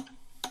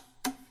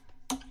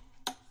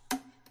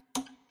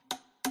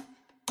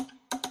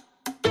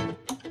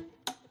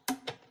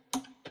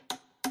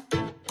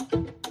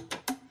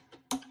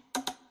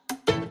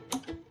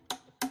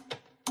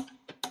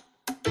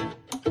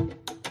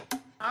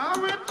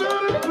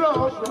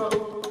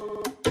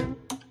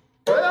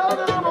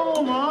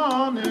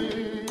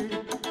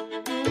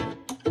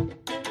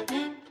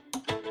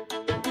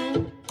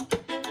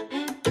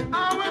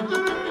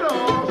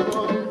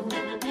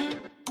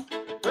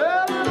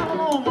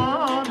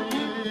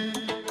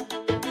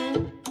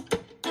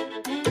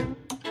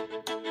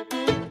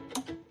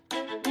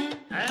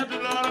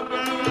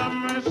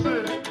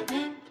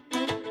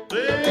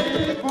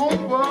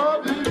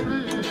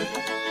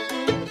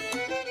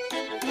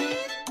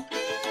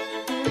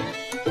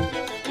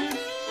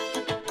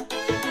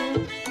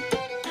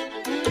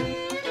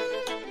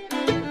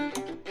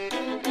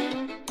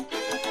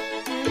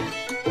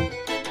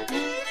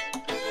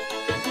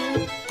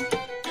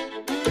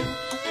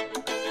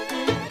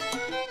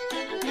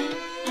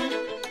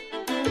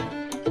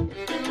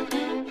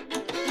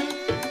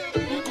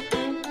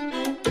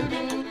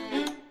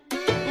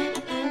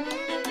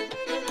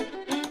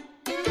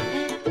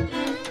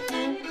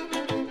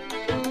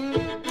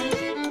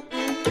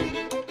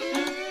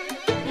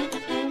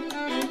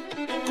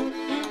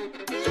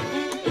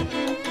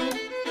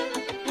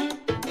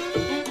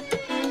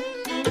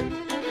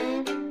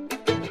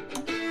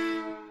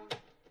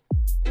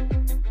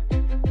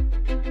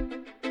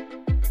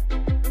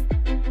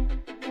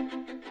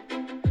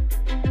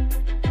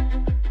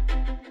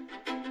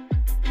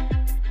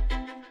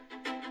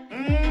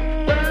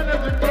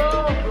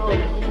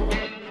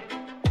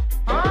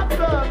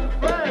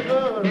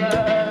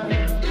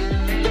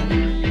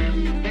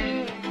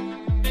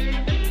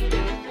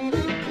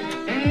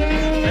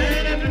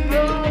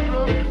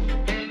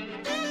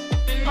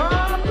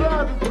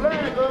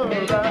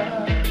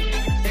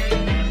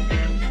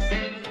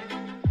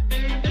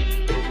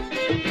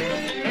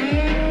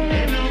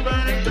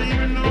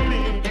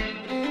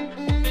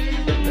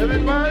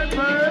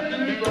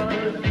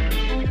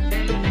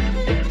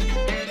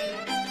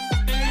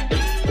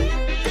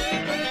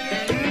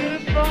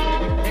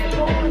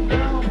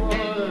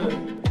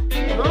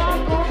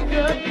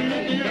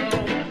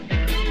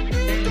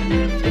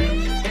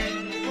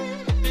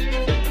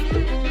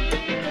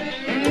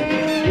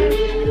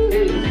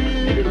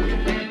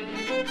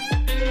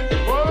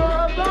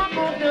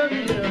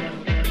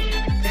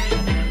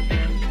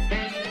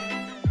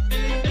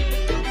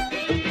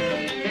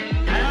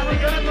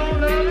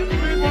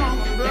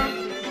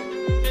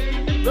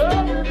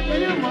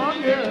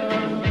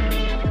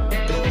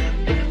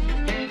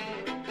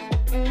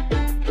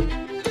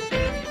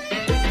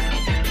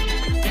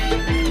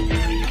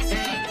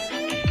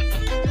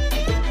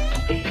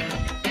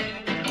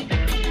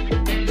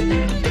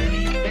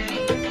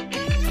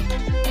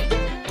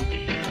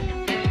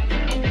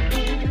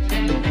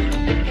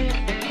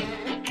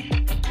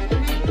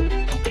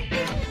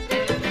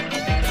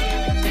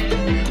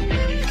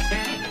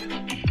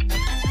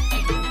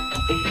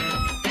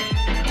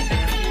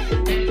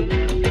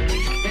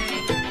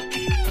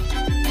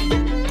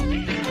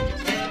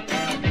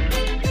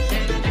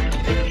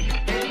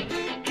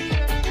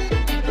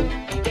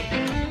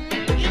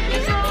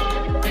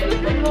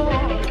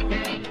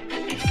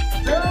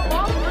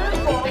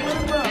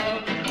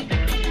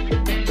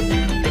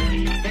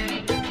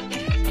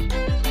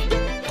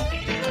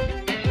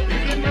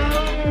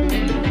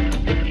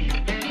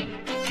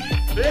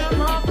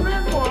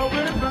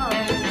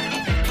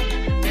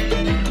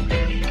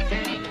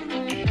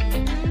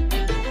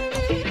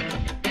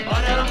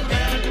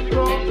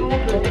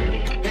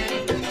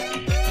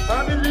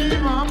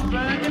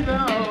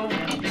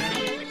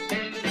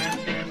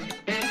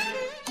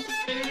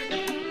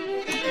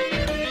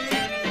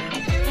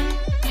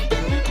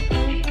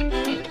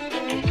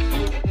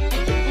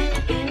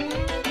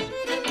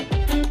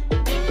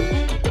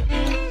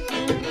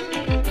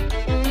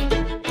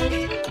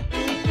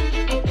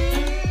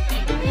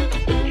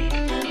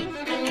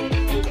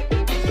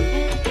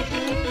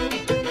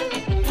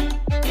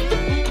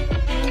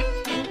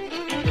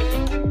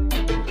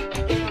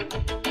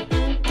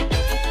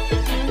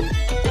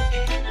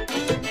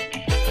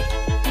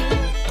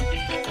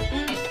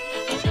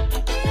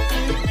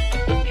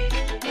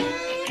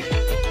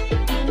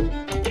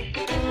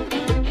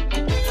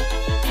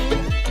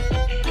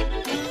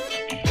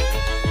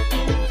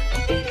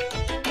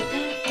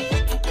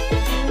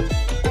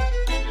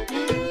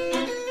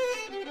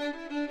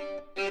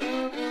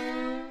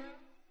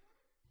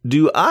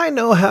 Do I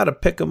know how to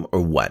pick 'em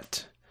or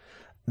what?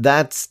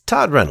 That's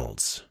Todd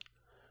Reynolds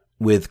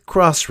with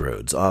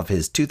Crossroads off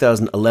his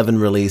 2011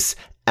 release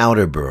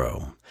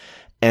Outerborough.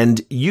 And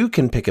you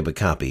can pick up a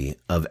copy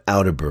of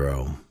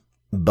Outerborough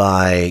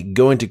by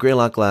going to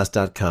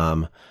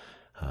greylockglass.com,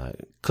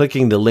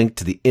 clicking the link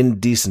to the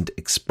Indecent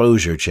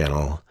Exposure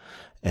channel,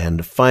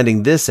 and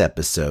finding this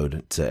episode.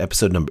 It's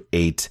episode number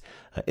 8.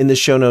 In the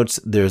show notes,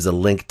 there's a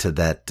link to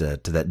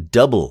that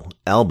double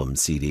album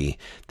CD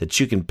that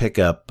you can pick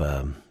up,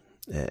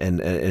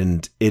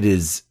 and it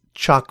is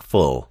chock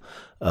full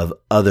of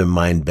other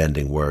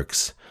mind-bending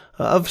works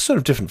of sort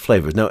of different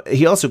flavors. Now,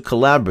 he also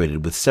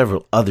collaborated with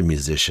several other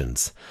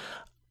musicians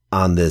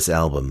on this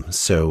album,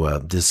 so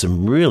there's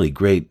some really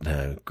great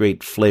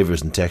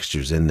flavors and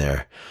textures in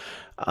there.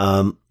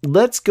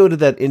 Let's go to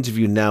that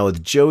interview now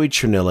with Joey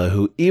Chernilla,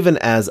 who, even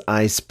as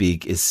I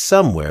speak, is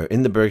somewhere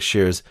in the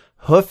Berkshires,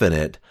 hoofing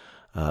it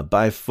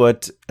by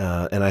foot,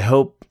 and I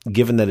hope,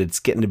 given that it's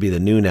getting to be the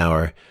noon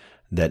hour,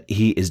 that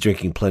he is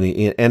drinking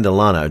plenty, and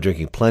Alana are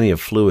drinking plenty of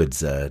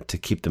fluids to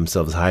keep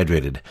themselves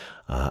hydrated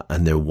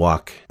on their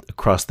walk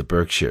across the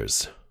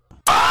Berkshires.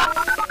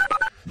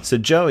 So,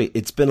 Joey,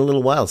 it's been a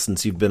little while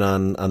since you've been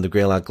on the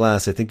Greylock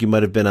Glass. I think you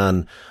might have been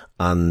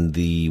on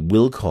the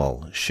Will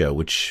Call show,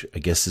 which I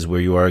guess is where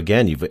you are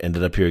again. You've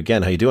ended up here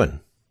again. How you doing?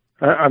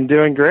 I'm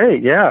doing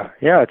great. Yeah.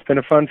 It's been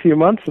a fun few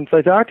months since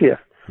I talked to you.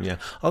 Yeah.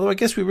 Although I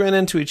guess we ran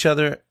into each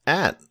other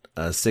at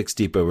Six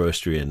Depot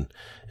Roastery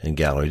and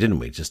Gallery, didn't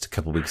we? Just a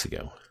couple weeks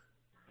ago.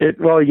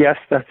 Well, yes,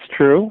 that's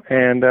true,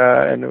 and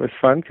it was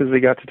fun because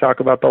we got to talk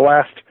about the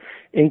last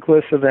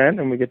Inkless event,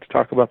 and we get to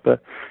talk about the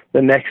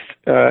next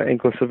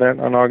Inkless event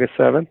on August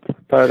 7th.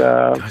 But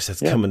gosh,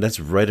 that's coming. That's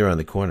right around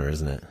the corner,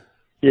 isn't it?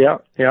 Yeah.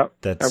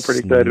 I'm pretty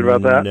excited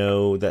about that.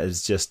 No, that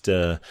is just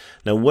now.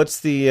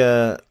 What's the?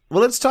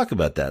 Well, let's talk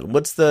about that.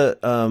 What's the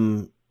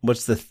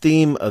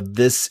theme of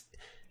this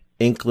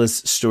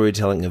Inkless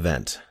storytelling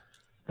event?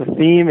 The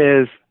theme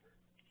is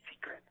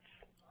secrets.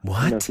 What?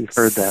 I don't know if you've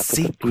heard that, but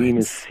the theme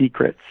is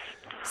secrets.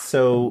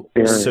 So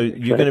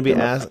you're going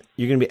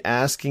to be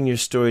asking your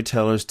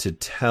storytellers to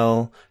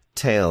tell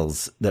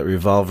tales that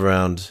revolve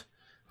around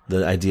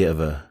the idea of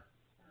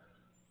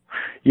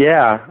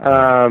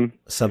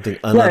something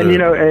unutterable.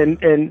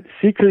 Yeah, and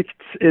secrets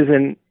is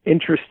an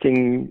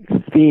interesting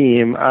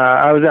theme.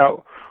 I was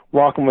out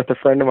walking with a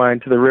friend of mine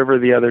to the river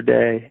the other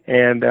day,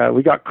 and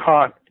we got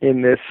caught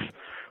in this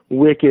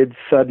wicked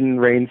sudden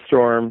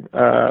rainstorm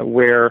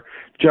where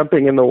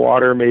jumping in the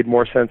water made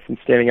more sense than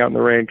standing out in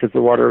the rain because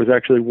the water was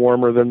actually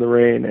warmer than the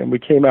rain. And we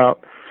came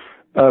out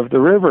of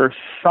the river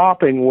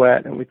sopping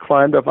wet, and we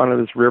climbed up onto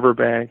this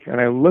riverbank, and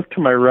I looked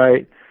to my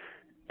right,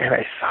 and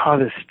I saw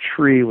this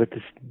tree with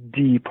this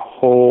deep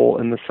hole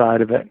in the side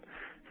of it,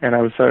 and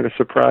I was sort of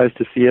surprised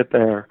to see it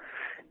there.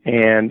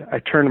 And I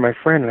turned to my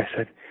friend and I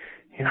said,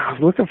 I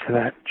was looking for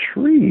that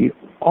tree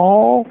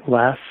all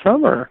last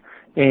summer,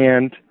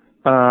 and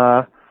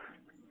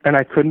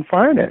I couldn't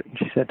find it. And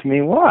she said to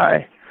me,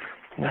 why?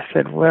 And I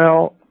said,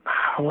 well,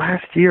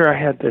 last year I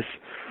had this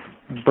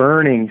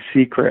burning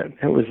secret.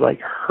 It was like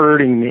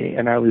hurting me,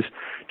 and I was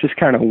just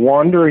kind of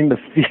wandering the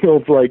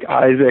fields like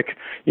Isaac,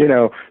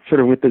 sort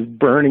of with this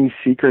burning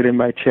secret in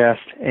my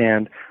chest,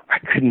 and I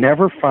could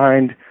never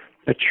find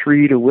a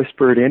tree to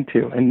whisper it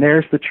into. And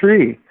there's the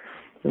tree.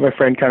 And my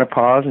friend kind of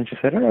paused, and she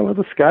said, oh, well,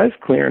 the sky's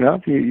clearing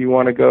up. You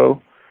want to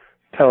go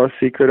tell a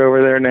secret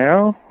over there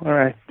now? And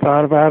I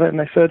thought about it,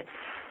 and I said,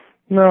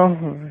 no,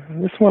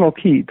 this one will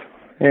keep.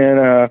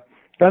 And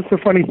that's the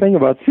funny thing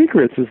about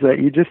secrets, is that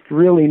you just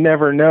really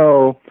never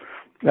know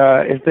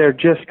if they're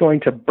just going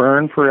to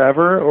burn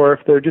forever or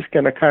if they're just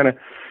going to kind of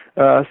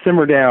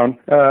simmer down,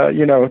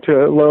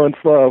 to a low and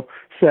slow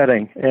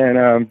setting.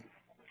 And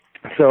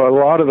so a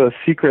lot of the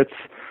secrets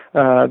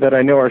that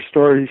I know our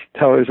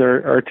storytellers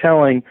are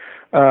telling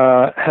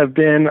have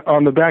been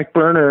on the back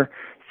burner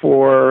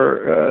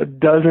for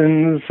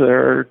dozens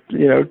or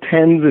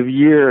tens of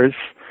years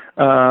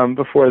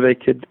before they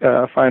could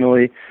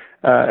finally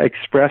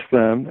express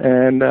them.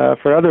 And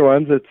for other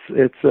ones,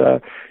 it's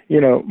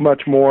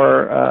much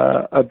more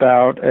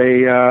about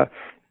a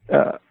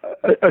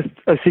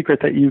secret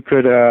that you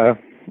could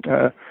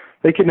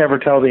they could never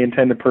tell the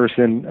intended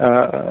person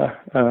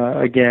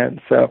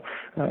again. So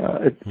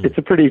it's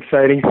a pretty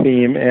exciting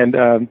theme,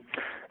 and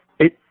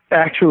it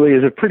actually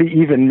is a pretty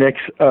even mix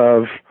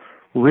of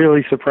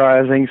really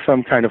surprising,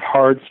 some kind of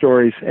hard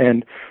stories,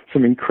 and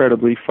some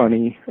incredibly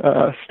funny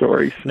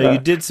stories. Now, you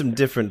did some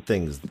different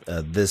things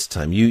this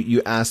time.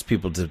 You asked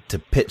people to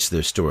pitch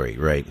their story,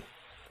 right?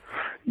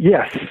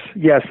 Yes.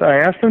 I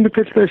asked them to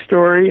pitch their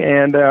story,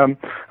 and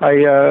I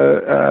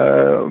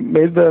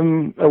made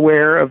them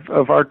aware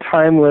of our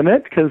time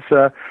limit, because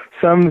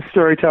some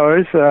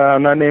storytellers,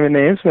 I'm not naming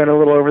names, went a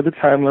little over the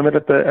time limit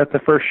at the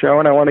first show,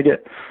 and I want to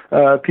get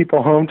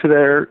people home to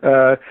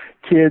their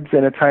kids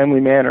in a timely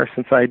manner,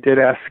 since I did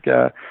ask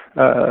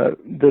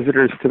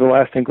visitors to the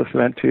last Inkless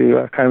event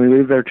to kindly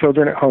leave their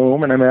children at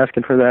home, and I'm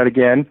asking for that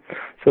again,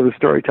 so the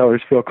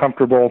storytellers feel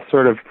comfortable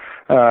sort of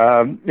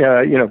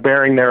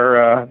bearing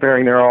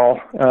their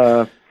all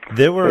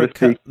There were so to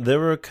speak. there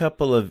were a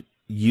couple of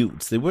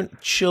youths. They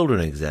weren't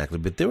children exactly,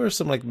 but there were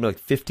some like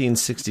 15,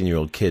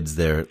 16-year-old kids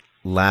there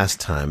last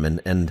time,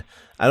 and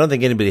I don't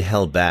think anybody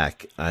held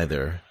back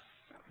either.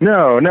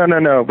 No.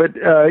 But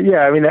yeah,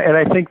 I mean, and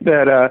I think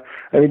that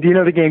do you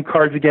know the game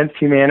Cards Against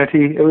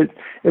Humanity?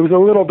 It was a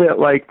little bit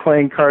like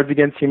playing Cards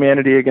Against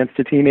Humanity against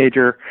a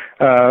teenager,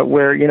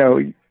 where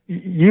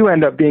you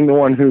end up being the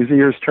one whose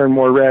ears turn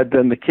more red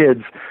than the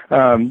kids,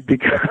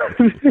 because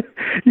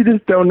you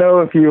just don't know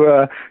if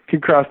you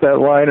can cross that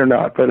line or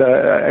not. But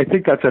I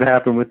think that's what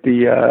happened with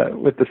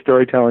the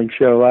storytelling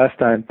show last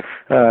time.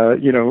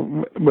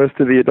 Most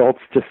of the adults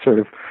just sort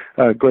of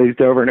glazed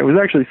over, and it was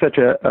actually such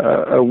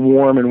a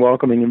warm and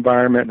welcoming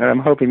environment. And I'm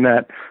hoping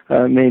that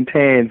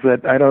maintains.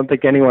 That I don't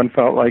think anyone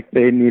felt like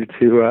they needed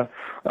to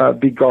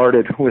be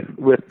guarded with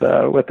what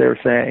they were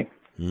saying.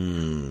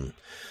 Mm.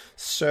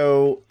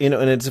 So, and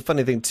it's a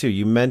funny thing, too.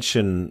 You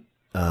mentioned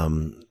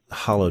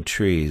hollow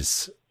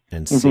trees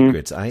and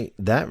secrets.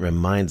 That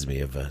reminds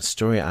me of a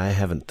story I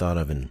haven't thought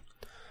of in,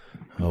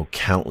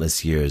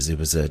 countless years. It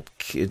was it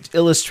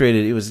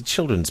was a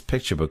children's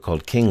picture book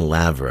called King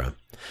Lavra.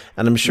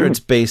 And I'm sure it's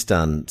based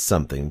on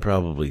something,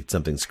 probably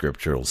something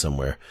scriptural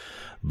somewhere.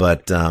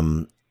 But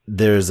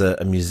there's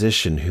a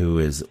musician who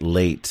is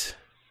late.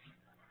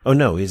 Oh,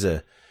 no,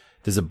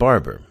 there's a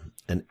barber.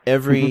 And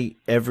every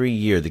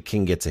year the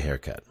king gets a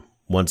haircut.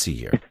 Once a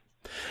year.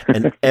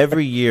 And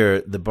every year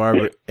the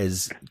barber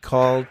is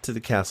called to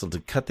the castle to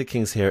cut the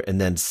king's hair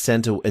and then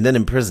sent to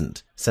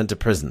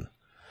prison.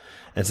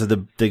 And so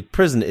the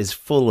prison is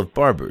full of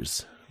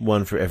barbers,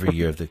 one for every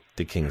year of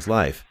the king's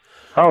life.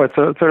 Oh, it's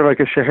sort of like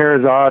a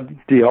Scheherazade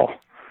deal.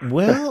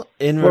 Well,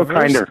 in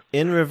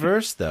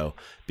reverse though,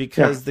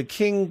 because the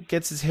king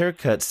gets his hair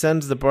cut,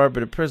 sends the barber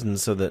to prison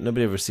so that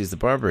nobody ever sees the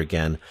barber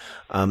again.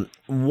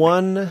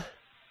 One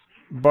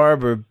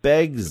barber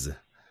begs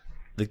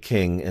the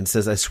king and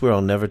says, "I swear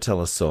I'll never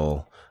tell a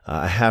soul.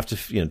 I have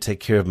to,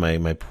 take care of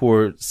my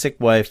poor sick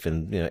wife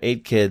and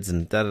 8 kids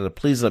and da.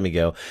 Please let me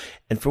go."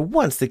 And for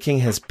once, the king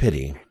has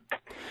pity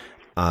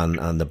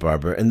on the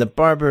barber, and the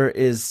barber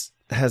has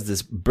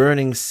this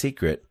burning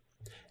secret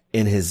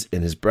in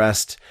his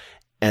breast,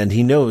 and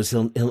he knows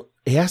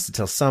he has to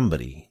tell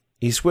somebody.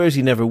 He swears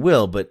he never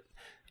will, but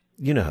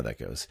you know how that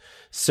goes.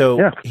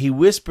 So he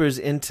whispers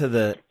into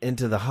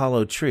the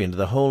hollow tree, into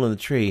the hole in the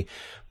tree,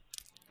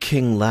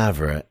 "King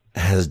Lavra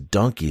has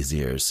donkey's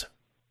ears,"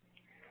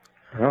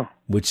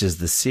 which is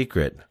the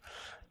secret.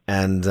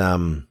 And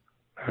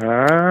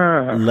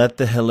let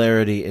the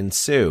hilarity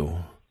ensue,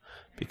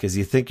 because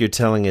you think you're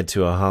telling it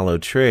to a hollow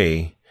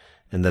tree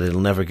and that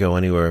it'll never go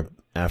anywhere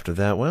after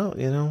that. Well,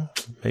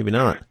 maybe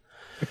not.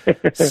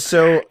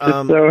 So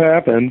so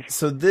happens.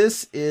 So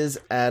this is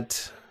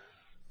at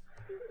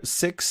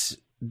 6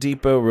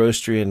 Depot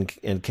Roastery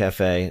and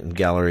Cafe and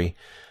Gallery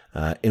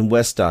in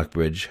West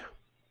Stockbridge.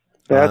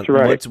 That's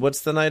right.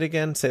 What's the night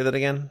again? Say that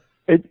again.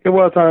 It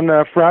was on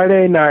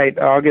Friday night,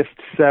 August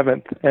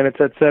 7th, and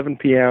it's at 7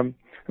 p.m.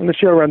 And the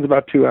show runs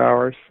about 2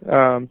 hours.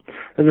 There's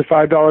a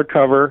 $5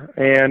 cover,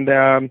 and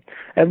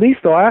at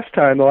least the last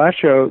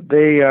show,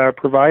 they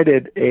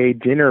provided a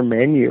dinner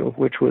menu,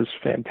 which was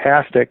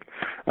fantastic,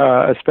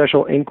 a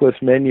special inkless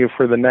menu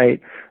for the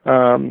night,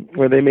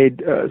 where they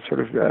made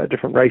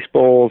different rice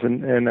bowls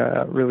and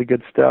really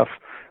good stuff.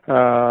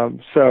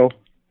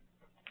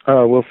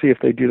 We'll see if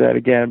they do that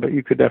again, but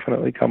you could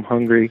definitely come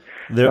hungry.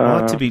 There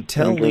ought to be,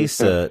 tell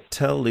Lisa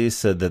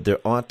that there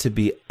ought to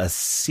be a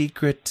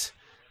secret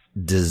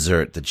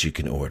dessert that you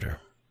can order.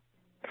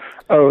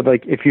 Oh,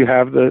 like if you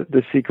have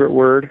the secret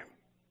word?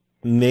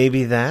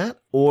 Maybe that,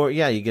 or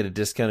you get a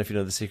discount if you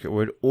know the secret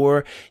word,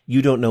 or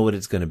you don't know what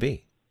it's going to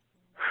be.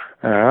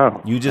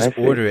 Oh, you just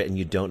order it and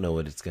you don't know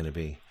what it's going to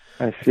be.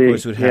 I see. Of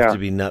course, it would have to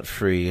be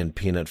nut-free and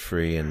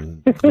peanut-free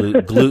and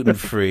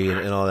gluten-free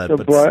and all that. So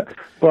but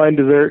blind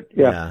dessert,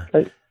 yeah.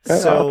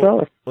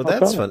 Well,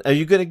 that's fun. Are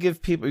you going to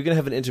give people? Are you going to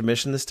have an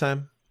intermission this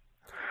time?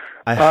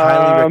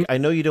 I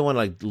know you don't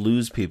want to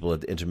lose people at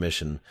the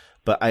intermission,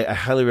 but I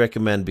highly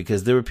recommend,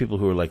 because there were people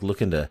who were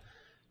looking to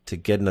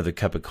get another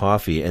cup of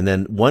coffee, and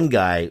then one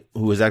guy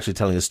who was actually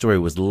telling a story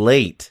was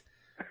late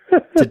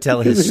to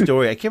tell his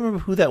story. I can't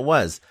remember who that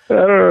was. I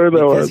don't know who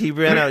that was. Because he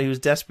ran out. He was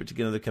desperate to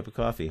get another cup of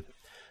coffee.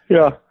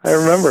 Yeah, I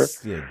remember.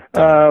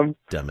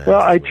 Dumbass. Well,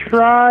 I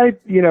tried.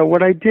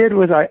 What I did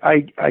was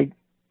I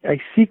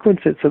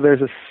sequence it so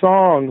there's a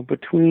song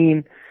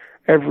between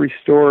every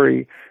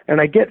story, and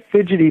I get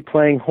fidgety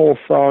playing whole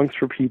songs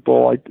for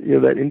people.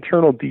 That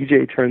internal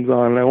DJ turns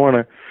on, and I want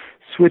to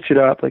switch it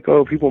up.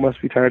 People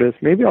must be tired of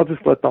this. Maybe I'll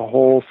just let the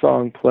whole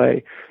song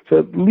play. So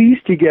at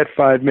least you get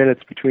 5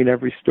 minutes between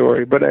every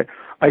story. But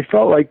I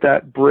felt like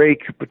that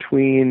break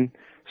between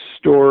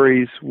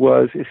stories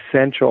was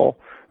essential.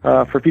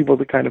 For people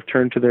to kind of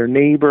turn to their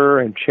neighbor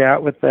and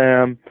chat with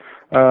them,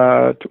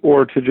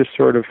 or to just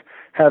sort of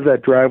have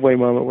that driveway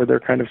moment where they're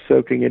kind of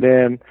soaking it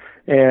in.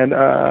 And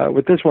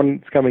with this one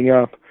that's coming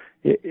up,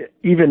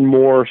 even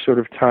more sort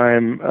of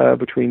time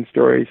between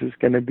stories is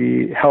going to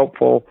be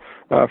helpful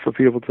for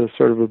people to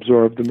sort of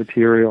absorb the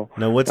material.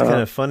 Now, what's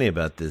kind of funny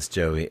about this,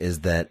 Joey,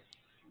 is that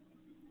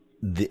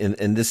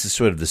and this is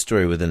sort of the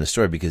story within a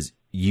story, because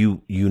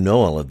you know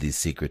all of these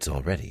secrets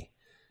already,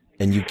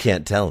 and you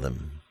can't tell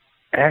them.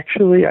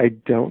 Actually, I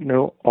don't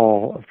know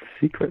all of the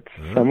secrets.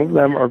 Some of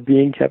them are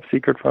being kept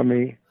secret from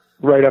me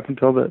right up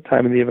until the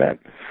time of the event.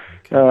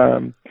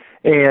 Okay.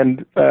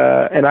 And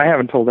I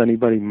haven't told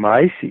anybody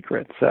my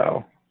secret,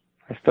 so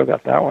I still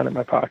got that one in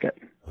my pocket.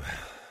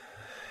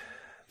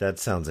 That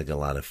sounds like a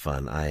lot of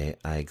fun. I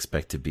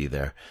expect to be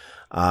there.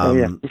 Yeah,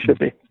 you should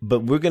be.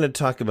 But we're going to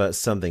talk about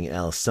something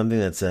else, something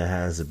that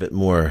has a bit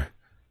more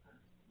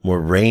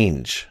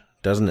range,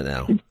 doesn't it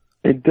now?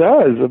 It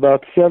does,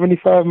 about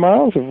 75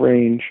 miles of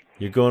range.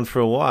 You're going for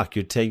a walk.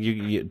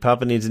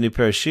 Papa needs a new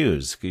pair of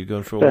shoes. You're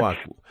going for a walk.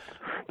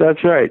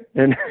 That's right.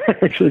 And I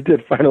actually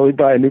did finally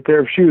buy a new pair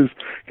of shoes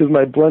because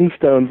my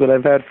Blundstones that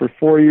I've had for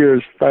 4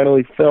 years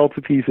finally fell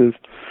to pieces.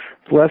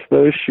 Bless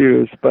those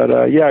shoes. But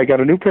yeah, I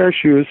got a new pair of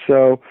shoes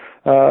so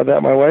that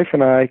my wife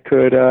and I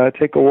could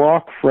take a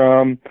walk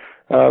from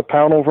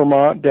Pownell,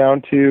 Vermont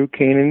down to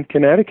Canaan,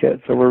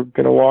 Connecticut. So we're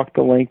going to walk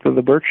the length of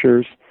the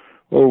Berkshires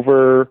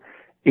over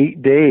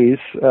 8 days,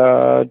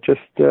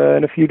 just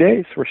in a few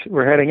days.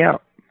 We're heading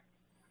out.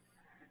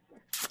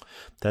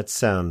 That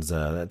sounds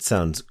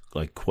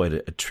like quite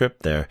a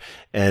trip there.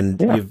 And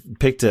you've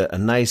picked a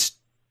nice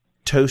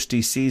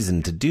toasty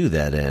season to do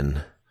that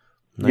in.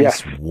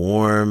 Nice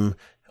warm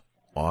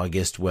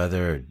August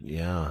weather,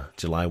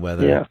 July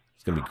weather. Yeah.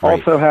 It's going to be great.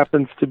 Also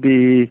happens to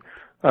be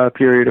a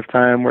period of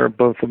time where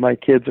both of my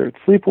kids are at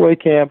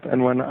sleepaway camp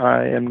and when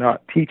I am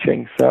not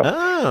teaching. So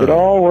it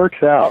all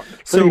works out.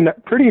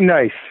 Pretty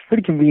nice,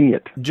 pretty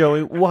convenient.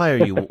 Joey, why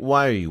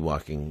are you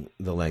walking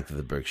the length of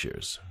the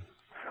Berkshires?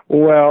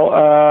 Well,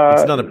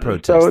 it's not a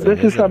protest. So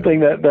this is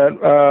something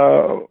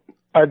that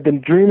I've been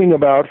dreaming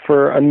about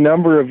for a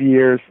number of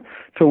years,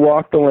 to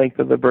walk the length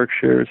of the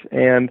Berkshires.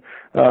 And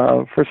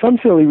for some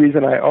silly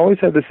reason, I always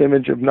had this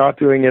image of not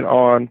doing it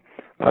on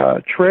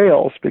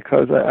trails,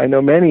 because I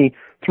know many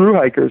thru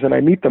hikers and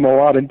I meet them a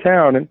lot in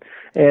town,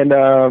 and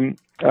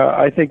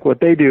I think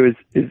what they do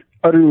is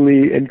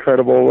utterly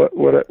incredible.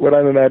 What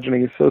I'm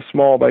imagining is so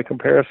small by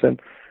comparison,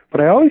 but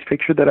I always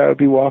pictured that I would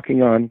be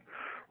walking on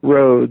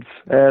roads.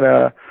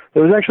 And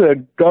there was actually a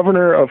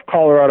governor of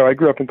Colorado. I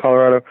grew up in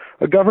Colorado.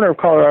 A governor of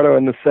Colorado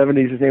in the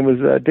 70s. His name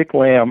was Dick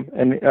Lamb,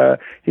 and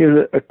he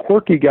was a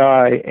quirky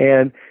guy.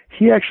 And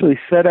he actually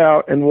set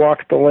out and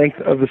walked the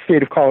length of the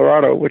state of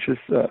Colorado, which is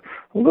a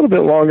little bit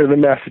longer than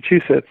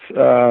Massachusetts,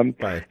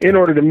 in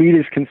order to meet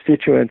his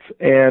constituents.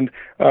 And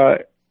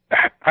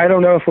I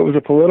don't know if it was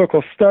a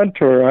political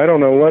stunt or I don't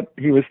know what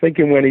he was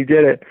thinking when he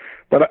did it,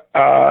 but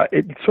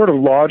it sort of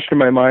lodged in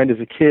my mind as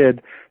a kid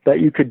that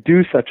you could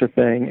do such a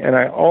thing, and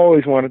I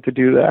always wanted to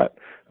do that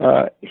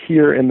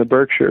here in the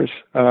Berkshires.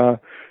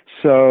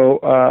 So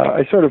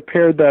I sort of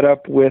paired that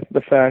up with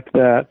the fact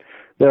that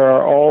there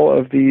are all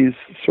of these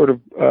sort of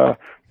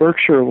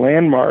Berkshire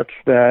landmarks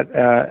that,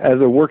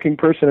 as a working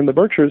person in the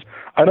Berkshires,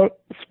 I don't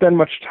spend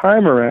much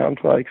time around,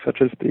 like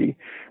such as the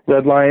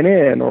Red Lion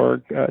Inn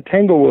or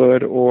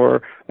Tanglewood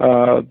or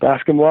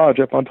Bascom Lodge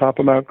up on top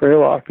of Mount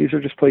Greylock. These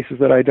are just places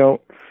that I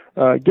don't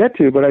get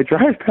to, but I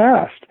drive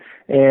past.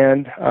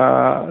 And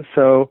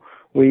so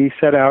we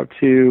set out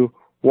to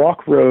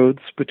walk roads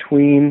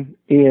between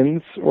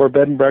inns or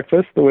bed and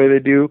breakfast the way they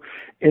do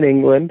in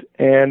England,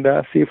 and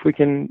see if we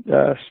can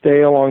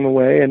stay along the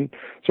way and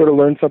sort of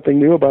learn something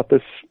new about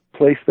this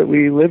place that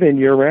we live in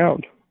year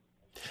round.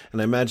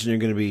 And I imagine you're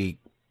going to be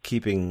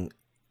keeping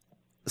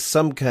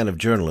some kind of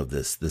journal of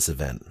this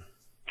event.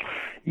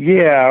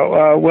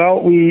 Yeah, well,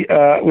 we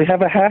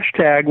have a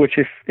hashtag, which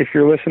if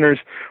your listeners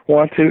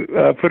want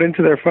to put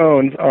into their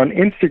phones on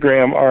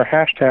Instagram, our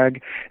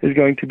hashtag is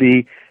going to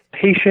be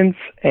Patience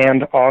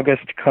and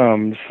August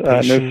Comes.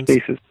 No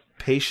spaces.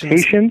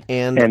 Patience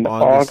and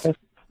August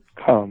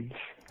Comes.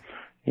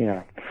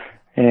 Yeah.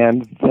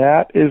 And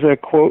that is a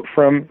quote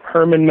from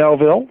Herman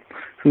Melville,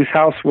 whose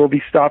house we'll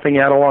be stopping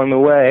at along the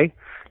way.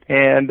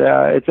 And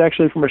it's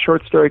actually from a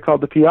short story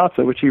called The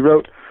Piazza, which he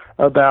wrote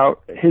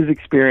about his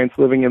experience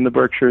living in the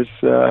Berkshires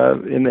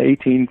in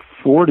the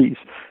 1840s.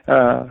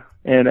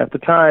 And at the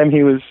time,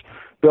 he was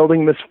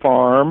building this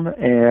farm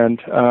and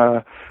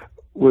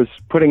was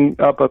putting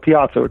up a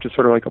piazza, which is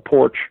sort of like a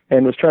porch,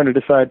 and was trying to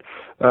decide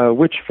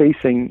which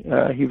facing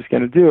he was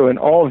going to do. And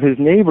all of his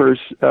neighbors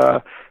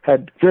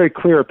had very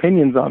clear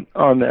opinions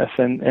on this,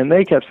 and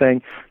they kept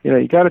saying,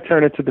 you got to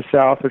turn it to the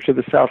south or to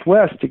the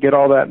southwest to get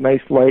all that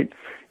nice light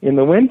in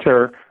the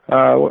winter,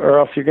 or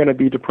else you're going to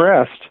be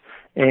depressed.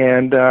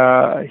 And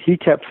he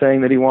kept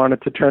saying that he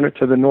wanted to turn it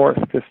to the north,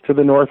 because to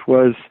the north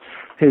was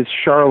his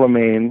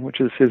Charlemagne, which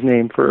is his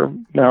name for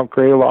Mount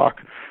Greylock.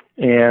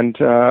 And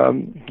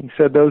he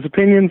said those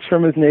opinions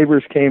from his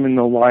neighbors came in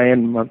the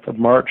lion month of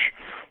March,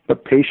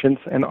 but Patience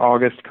and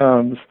August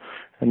comes.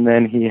 And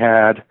then he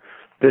had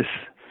this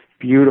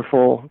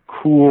beautiful,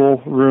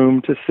 cool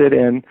room to sit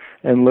in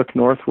and look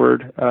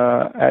northward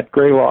at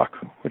Greylock,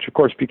 which of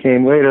course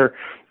became later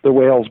the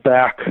whale's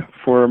back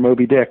for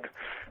Moby Dick.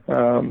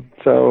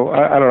 So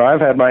I don't know,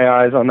 I've had my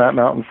eyes on that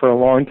mountain for a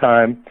long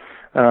time,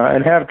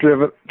 and have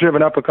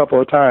driven up a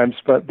couple of times,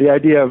 but the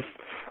idea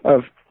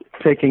of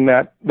taking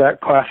that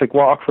classic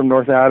walk from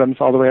North Adams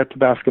all the way up to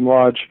Bascom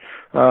Lodge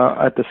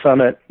at the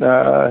summit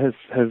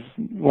has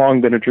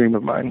long been a dream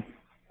of mine.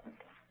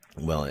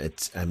 Well,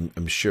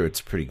 I'm sure it's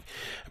a pretty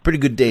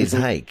good day's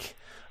hike.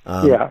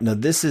 Yeah. Now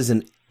this is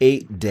an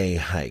 8-day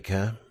hike,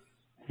 huh?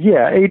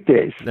 Yeah, 8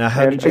 days. Now,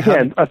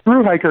 a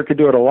through hiker could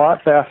do it a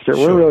lot faster.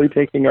 Sure. We're really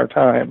taking our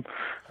time.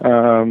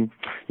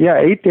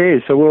 8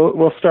 days. So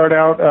we'll start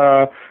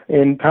out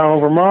in Powell,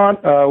 Vermont,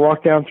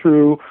 walk down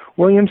through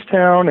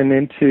Williamstown and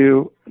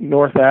into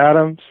North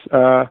Adams.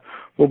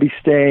 We'll be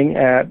staying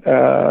at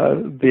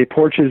the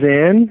Porches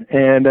Inn,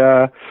 and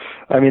I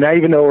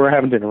even know where we're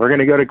having dinner. We're going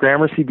to go to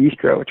Gramercy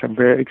Bistro, which I'm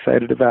very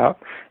excited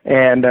about,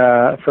 and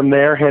from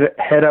there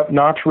head up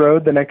Notch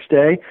Road the next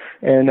day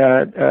and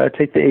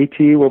take the AT.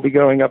 We'll be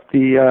going up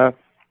the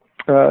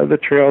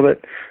trail that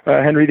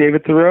Henry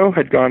David Thoreau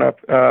had gone up,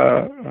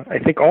 I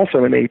think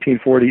also in the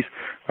 1840s,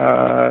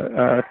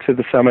 to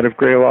the summit of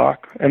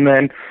Greylock, and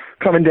then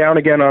coming down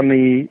again on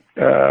the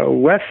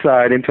west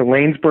side into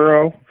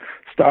Lanesboro,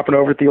 stopping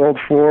over at the Old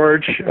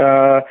Forge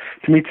to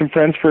meet some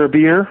friends for a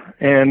beer,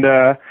 and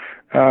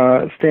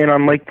staying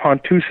on Lake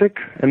Pontusic,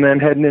 and then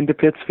heading into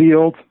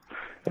Pittsfield,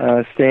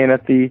 staying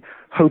at the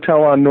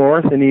Hotel on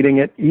North and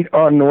Eat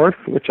on North,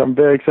 which I'm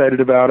very excited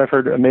about. I've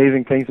heard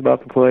amazing things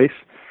about the place.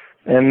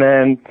 And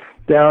then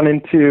down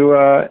into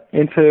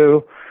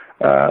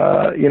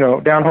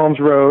down Holmes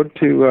Road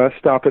to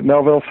stop at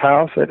Melville's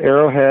house at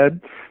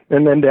Arrowhead,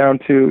 and then down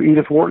to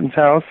Edith Wharton's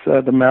house,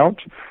 the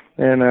Mount,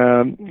 and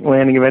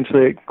landing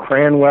eventually at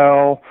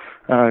Cranwell,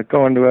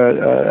 going to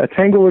a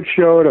Tanglewood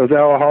show at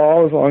Ozella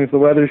Hall as long as the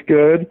weather's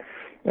good,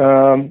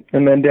 and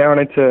then down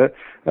into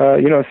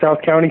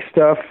South County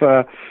stuff,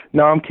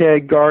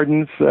 Nomkeg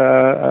Gardens,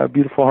 a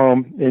beautiful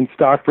home in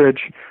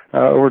Stockbridge,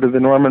 over to the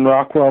Norman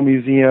Rockwell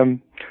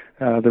Museum,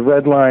 the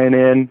Red Lion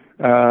Inn,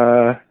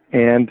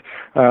 and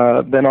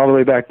then all the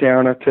way back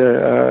down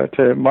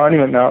to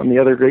Monument Mountain, the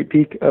other great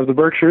peak of the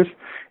Berkshires,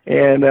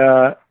 and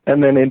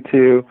then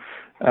into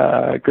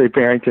Great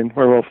Barrington,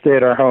 where we'll stay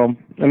at our home.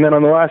 And then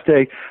on the last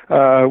day,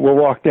 we'll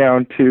walk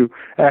down to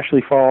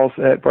Ashley Falls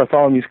at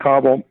Bartholomew's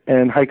Cobble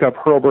and hike up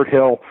Hurlburt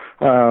Hill,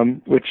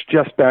 which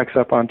just backs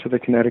up onto the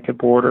Connecticut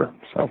border.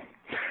 So,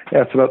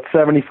 yeah, it's about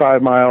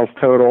 75 miles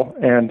total,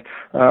 and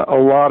a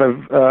lot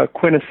of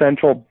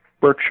quintessential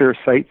Berkshire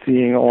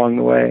sightseeing along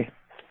the way.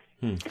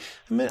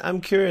 I'm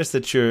curious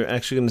that you're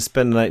actually going to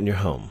spend the night in your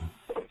home.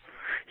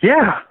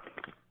 Yeah.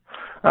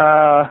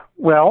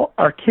 Well,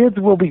 our kids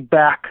will be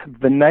back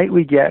the night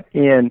we get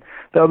in.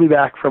 They'll be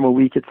back from a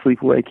week at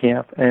Sleepaway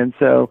Camp, and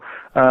so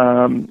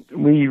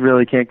we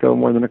really can't go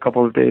more than a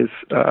couple of days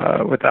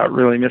without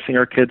really missing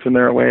our kids when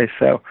they're away.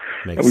 So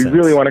we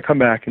really want to come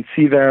back and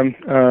see them.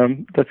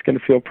 That's going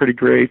to feel pretty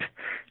great.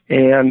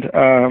 And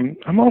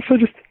I'm also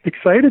just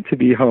excited to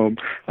be home.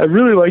 I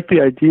really like the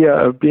idea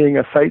of being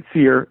a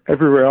sightseer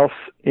everywhere else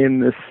in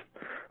this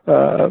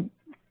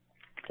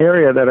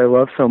area that I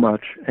love so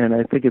much, and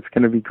I think it's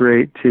going to be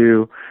great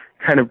to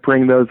kind of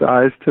bring those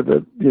eyes to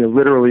the,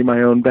 literally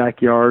my own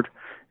backyard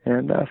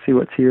and see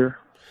what's here.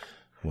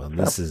 Well,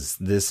 this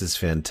is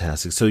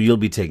fantastic. So you'll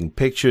be taking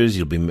pictures.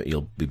 You'll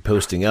be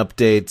posting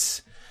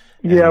updates.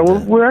 Yeah, well,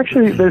 we're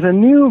actually, there's a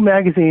new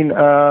magazine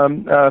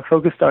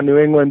focused on New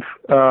England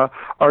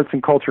arts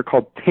and culture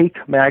called Take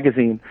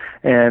Magazine,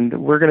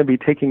 and we're going to be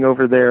taking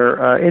over their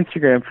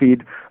Instagram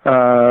feed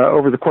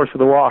over the course of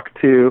the walk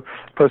to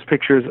post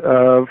pictures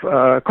of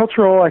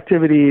cultural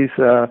activities,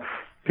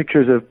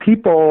 pictures of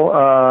people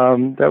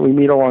that we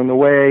meet along the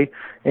way,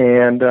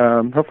 and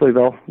hopefully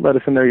they'll let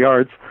us in their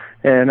yards.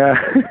 And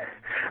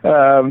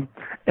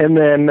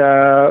then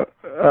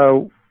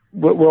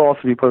we'll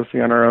also be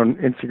posting on our own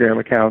Instagram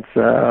accounts.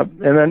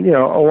 And then,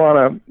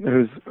 Alana,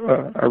 who's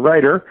a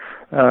writer,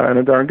 and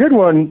a darn good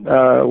one,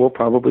 will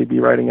probably be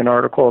writing an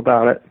article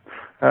about it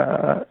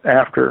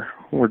after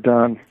we're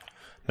done.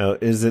 Now,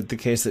 is it the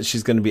case that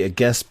she's going to be a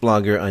guest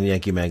blogger on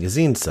Yankee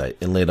Magazine's site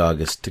in late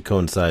August to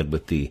coincide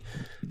with the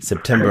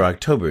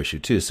September-October issue,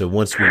 too? So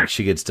once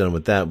she gets done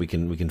with that, we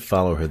can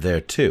follow her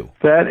there, too.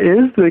 That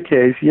is the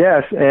case,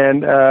 yes.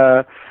 And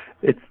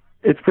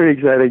it's pretty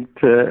exciting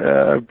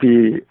to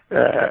be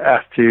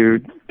asked to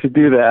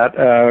do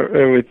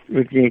that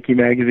with Yankee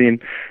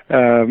Magazine,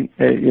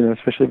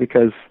 especially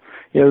because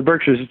the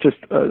Berkshires is just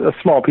a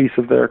small piece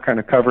of their kind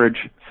of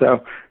coverage. So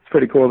it's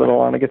pretty cool that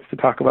Alana gets to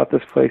talk about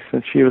this place,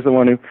 since she was the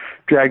one who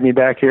dragged me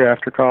back here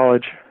after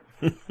college.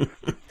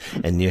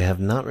 And you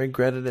have not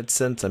regretted it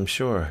since, I'm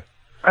sure.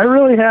 I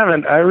really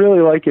haven't. I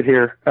really like it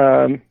here.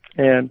 And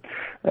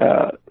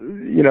the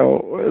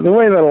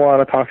way that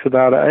Alana talks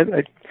about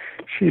it,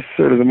 she's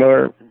sort of the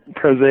more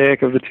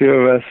prosaic of the two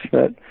of us,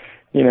 that,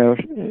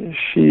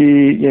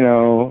 she,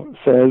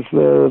 says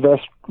the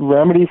best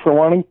remedy for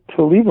wanting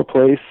to leave a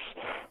place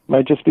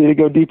might just be to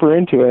go deeper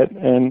into it.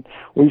 And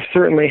we've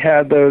certainly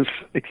had those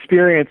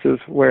experiences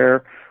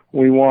where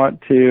we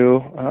want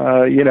to,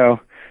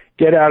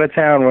 get out of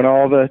town when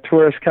all the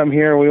tourists come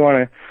here. We want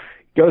to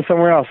go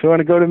somewhere else. We want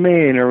to go to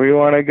Maine, or we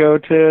want to go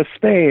to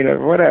Spain,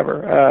 or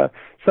whatever.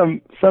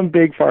 Some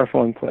big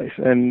far-flung place,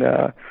 and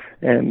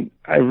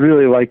I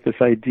really like this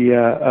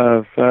idea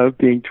of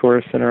being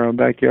tourists in our own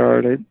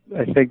backyard.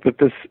 I think that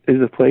this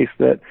is a place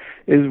that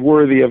is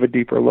worthy of a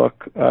deeper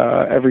look.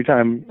 Every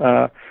time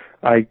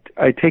I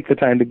take the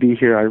time to be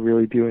here, I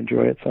really do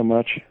enjoy it so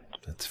much.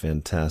 That's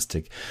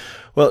fantastic.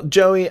 Well,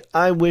 Joey,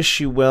 I wish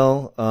you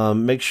well.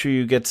 Make sure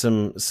you get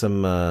some.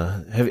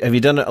 Have you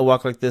done a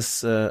walk like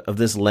this of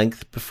this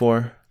length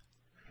before?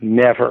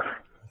 Never.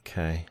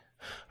 Okay.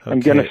 I'm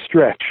going to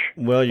stretch.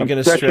 Well, you're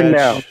going to stretch.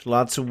 Now.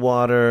 Lots of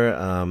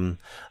water.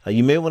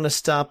 You may want to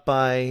stop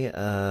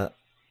by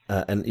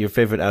and your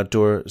favorite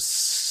outdoor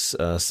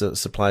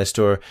supply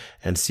store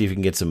and see if you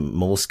can get some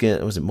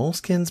moleskin. Was it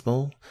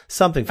moleskins?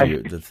 Something for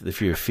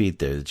your feet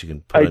there that you can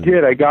put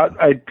on.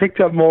 I picked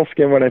up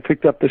moleskin when I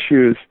picked up the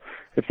shoes.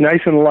 It's nice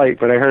and light,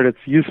 but I heard it's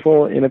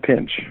useful in a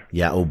pinch.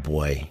 Yeah. Oh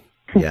boy.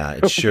 Yeah,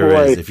 it sure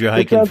is. If you're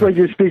hiking, it sounds like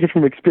you're speaking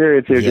from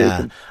experience here,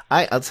 Jason.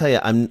 I'll tell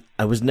you,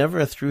 I was never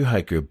a through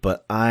hiker,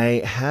 but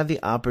I had the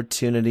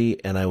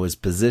opportunity and I was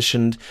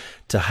positioned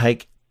to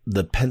hike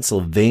the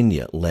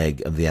Pennsylvania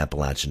leg of the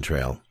Appalachian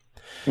Trail.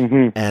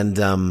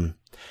 Mm-hmm.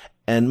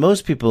 And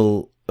most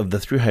people of the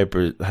through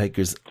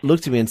hikers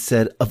looked at me and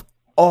said, of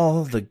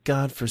all the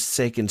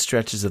godforsaken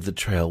stretches of the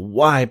trail,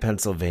 why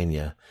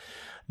Pennsylvania?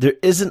 There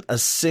isn't a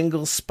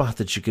single spot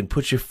that you can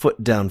put your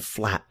foot down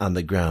flat on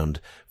the ground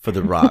for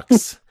the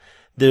rocks.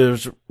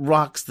 There's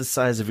rocks the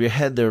size of your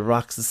head. There are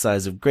rocks the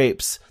size of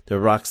grapes. There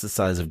are rocks the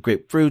size of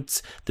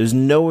grapefruits. There's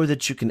nowhere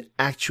that you can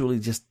actually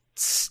just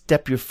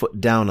step your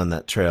foot down on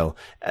that trail.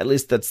 At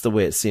least that's the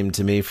way it seemed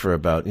to me for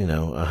about,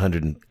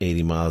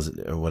 180 miles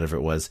or whatever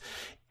it was.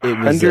 It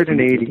was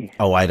 180.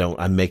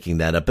 I'm making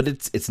that up, but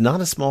it's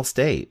not a small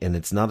state and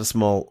it's not a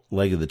small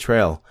leg of the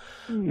trail.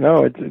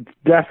 No, it's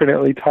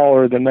definitely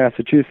taller than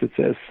Massachusetts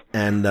is.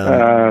 And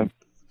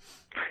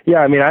yeah,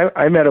 I mean,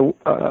 I met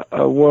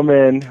a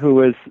woman who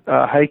was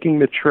hiking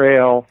the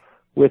trail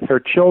with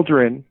her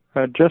children,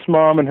 just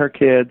mom and her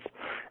kids,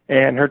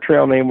 and her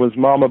trail name was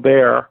Mama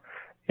Bear,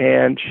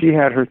 and she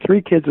had her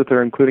 3 kids with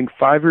her, including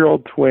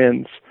 5-year-old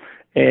twins.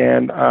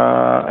 And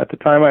at the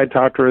time I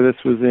talked to her,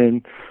 this was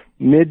in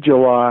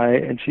mid-July,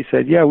 and she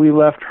said, yeah, we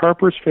left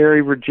Harpers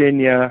Ferry,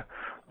 Virginia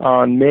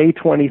on May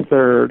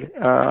 23rd,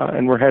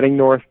 and we're heading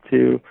north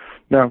to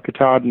Mount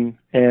Katahdin,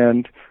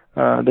 and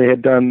they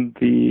had done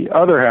the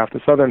other half,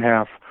 the southern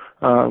half,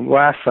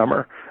 last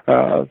summer.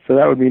 So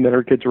that would mean that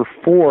her kids were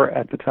 4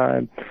 at the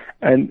time,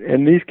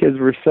 and these kids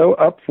were so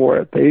up for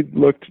it. They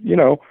looked,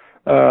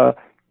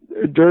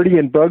 dirty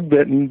and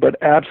bug-bitten, but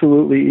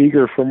absolutely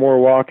eager for more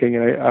walking,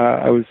 and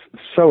I was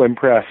so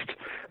impressed.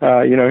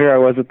 Here I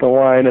was at the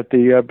line at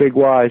the Big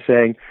Y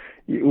saying,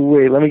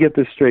 wait, let me get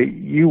this straight.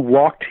 You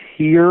walked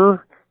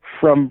here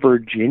from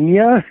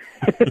Virginia?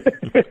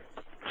 It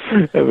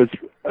was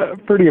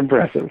pretty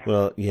impressive.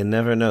 Well, you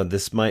never know.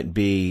 This might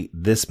be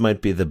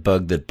the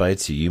bug that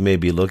bites you. You may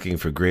be looking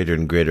for greater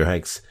and greater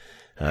hikes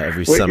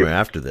every summer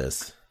after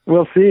this.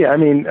 We'll see. I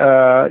mean,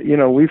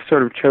 we've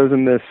sort of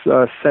chosen this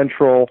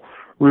central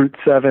Route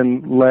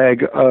 7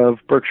 leg of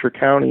Berkshire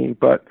County,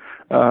 but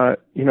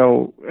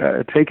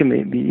taking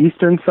the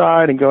eastern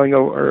side and going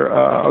over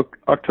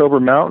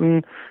October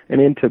Mountain and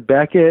into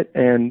Beckett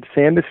and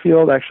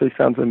Sandusfield actually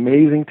sounds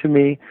amazing to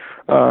me.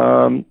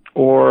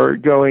 Or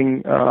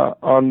going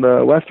on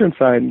the western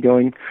side and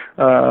going,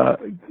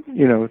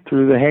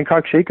 through the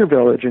Hancock Shaker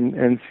Village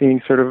and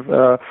seeing sort of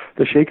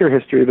the Shaker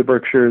history of the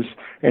Berkshires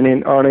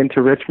and on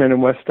into Richmond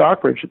and West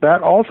Stockbridge.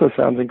 That also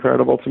sounds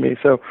incredible to me.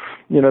 So,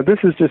 this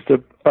is just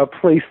a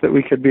place that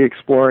we could be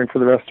exploring for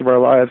the rest of our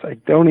lives. I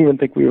don't even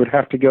think we would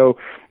have to go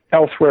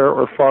elsewhere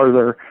or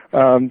farther.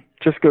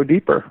 Just go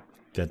deeper.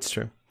 That's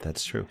true.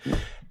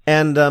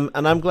 And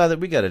I'm glad that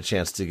we got a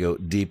chance to go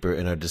deeper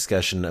in our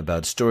discussion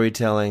about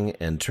storytelling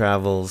and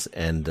travels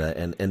and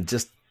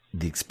just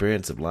the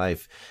experience of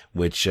life,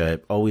 which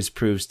always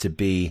proves to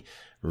be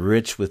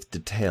rich with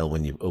detail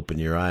when you open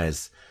your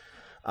eyes.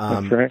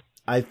 That's right.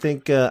 I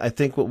think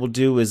what we'll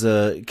do is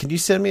can you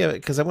send me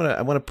because I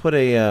want to put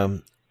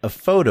a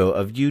photo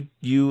of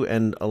you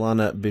and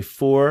Alana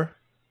before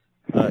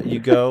you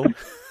go.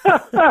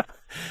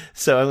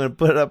 So I'm going to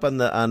put it up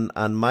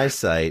on my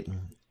site.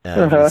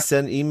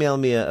 Email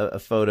me a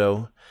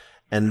photo,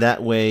 and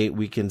that way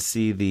we can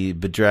see the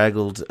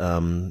bedraggled,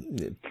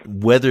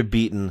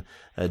 weather-beaten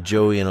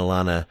Joey and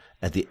Alana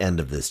at the end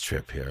of this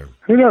trip here.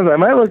 Who knows? I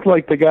might look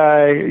like the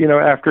guy,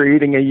 after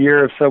eating a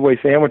year of Subway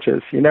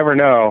sandwiches. You never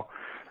know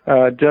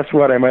just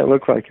what I might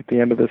look like at the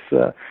end of this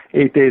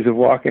 8 days of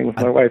walking with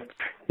my wife.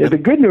 Yeah, the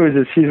good news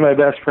is she's my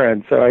best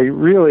friend, so I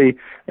really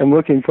am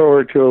looking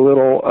forward to a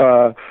little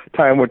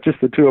time with just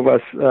the two of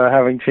us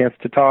having a chance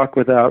to talk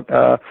without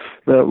the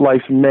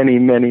life's many,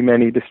 many,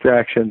 many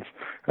distractions.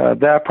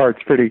 That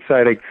part's pretty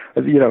exciting.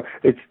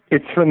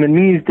 It's from the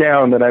knees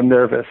down that I'm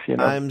nervous.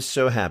 I'm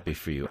so happy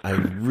for you. I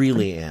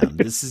really am.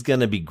 This is going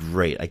to be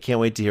great. I can't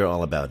wait to hear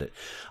all about it.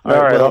 All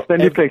right, I'll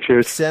send you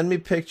pictures. Send me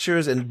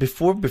pictures, and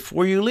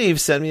before you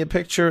leave, send me a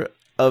picture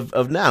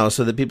of now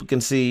so that people can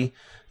see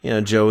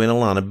Joey and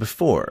Alana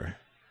before.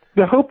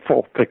 The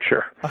hopeful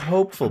picture. A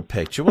hopeful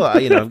picture. Well,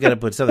 I've got to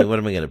put something. What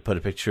am I going to put?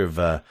 A picture of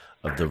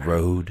the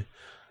road?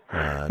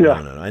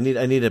 No. I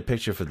need a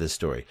picture for this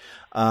story.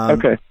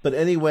 Okay. But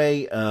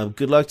anyway,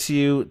 good luck to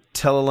you.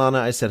 Tell Alana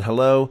I said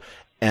hello,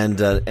 and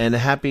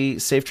happy,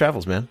 safe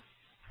travels, man.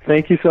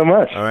 Thank you so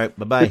much. All right.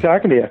 Bye-bye. Good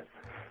talking to you.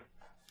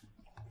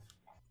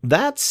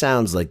 That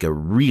sounds like a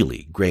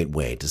really great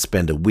way to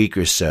spend a week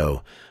or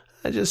so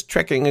just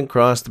trekking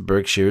across the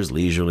Berkshires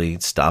leisurely,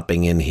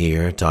 stopping in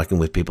here, talking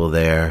with people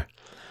there.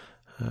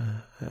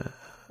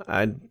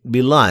 I'd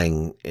be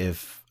lying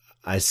if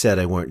I said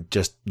I weren't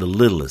just the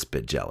littlest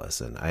bit jealous,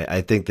 and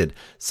I think that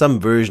some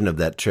version of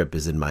that trip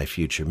is in my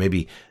future,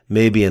 maybe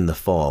in the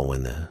fall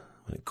when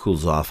it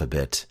cools off a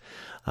bit.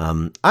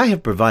 I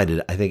have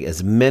provided, I think,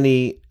 as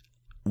many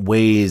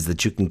ways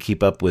that you can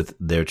keep up with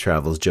their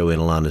travels, Joey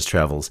and Alana's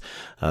travels,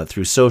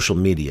 through social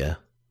media.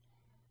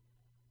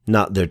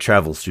 Not their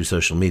travels through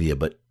social media,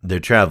 but their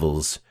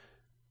travels,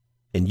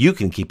 and you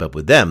can keep up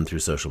with them through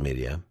social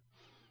media,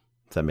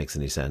 if that makes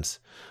any sense.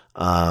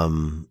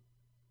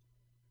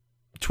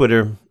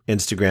 Twitter,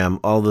 Instagram,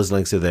 all those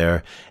links are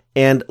there,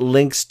 and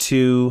links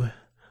to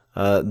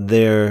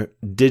their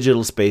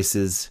digital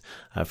spaces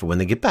for when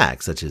they get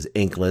back, such as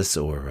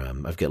Inkless, or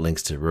I've got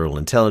links to Rural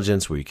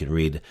Intelligence, where you can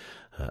read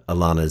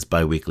Alana's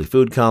biweekly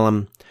food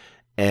column.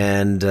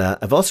 And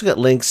I've also got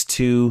links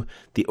to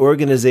the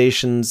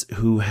organizations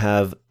who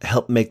have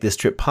helped make this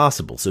trip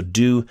possible. So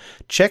do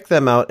check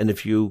them out. And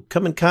if you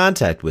come in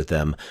contact with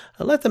them,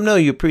 let them know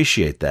you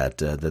appreciate that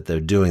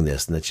they're doing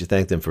this, and that you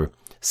thank them for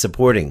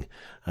supporting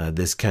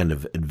this kind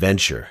of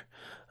adventure.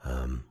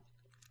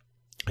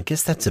 I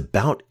guess that's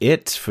about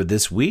it for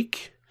this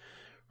week,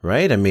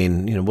 right? I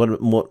mean,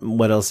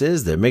 what else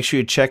is there? Make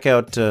sure you check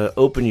out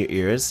Open Your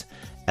Ears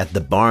at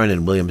the Barn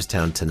in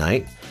Williamstown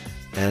tonight.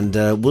 And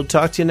we'll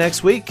talk to you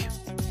next week.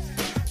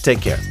 Take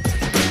care.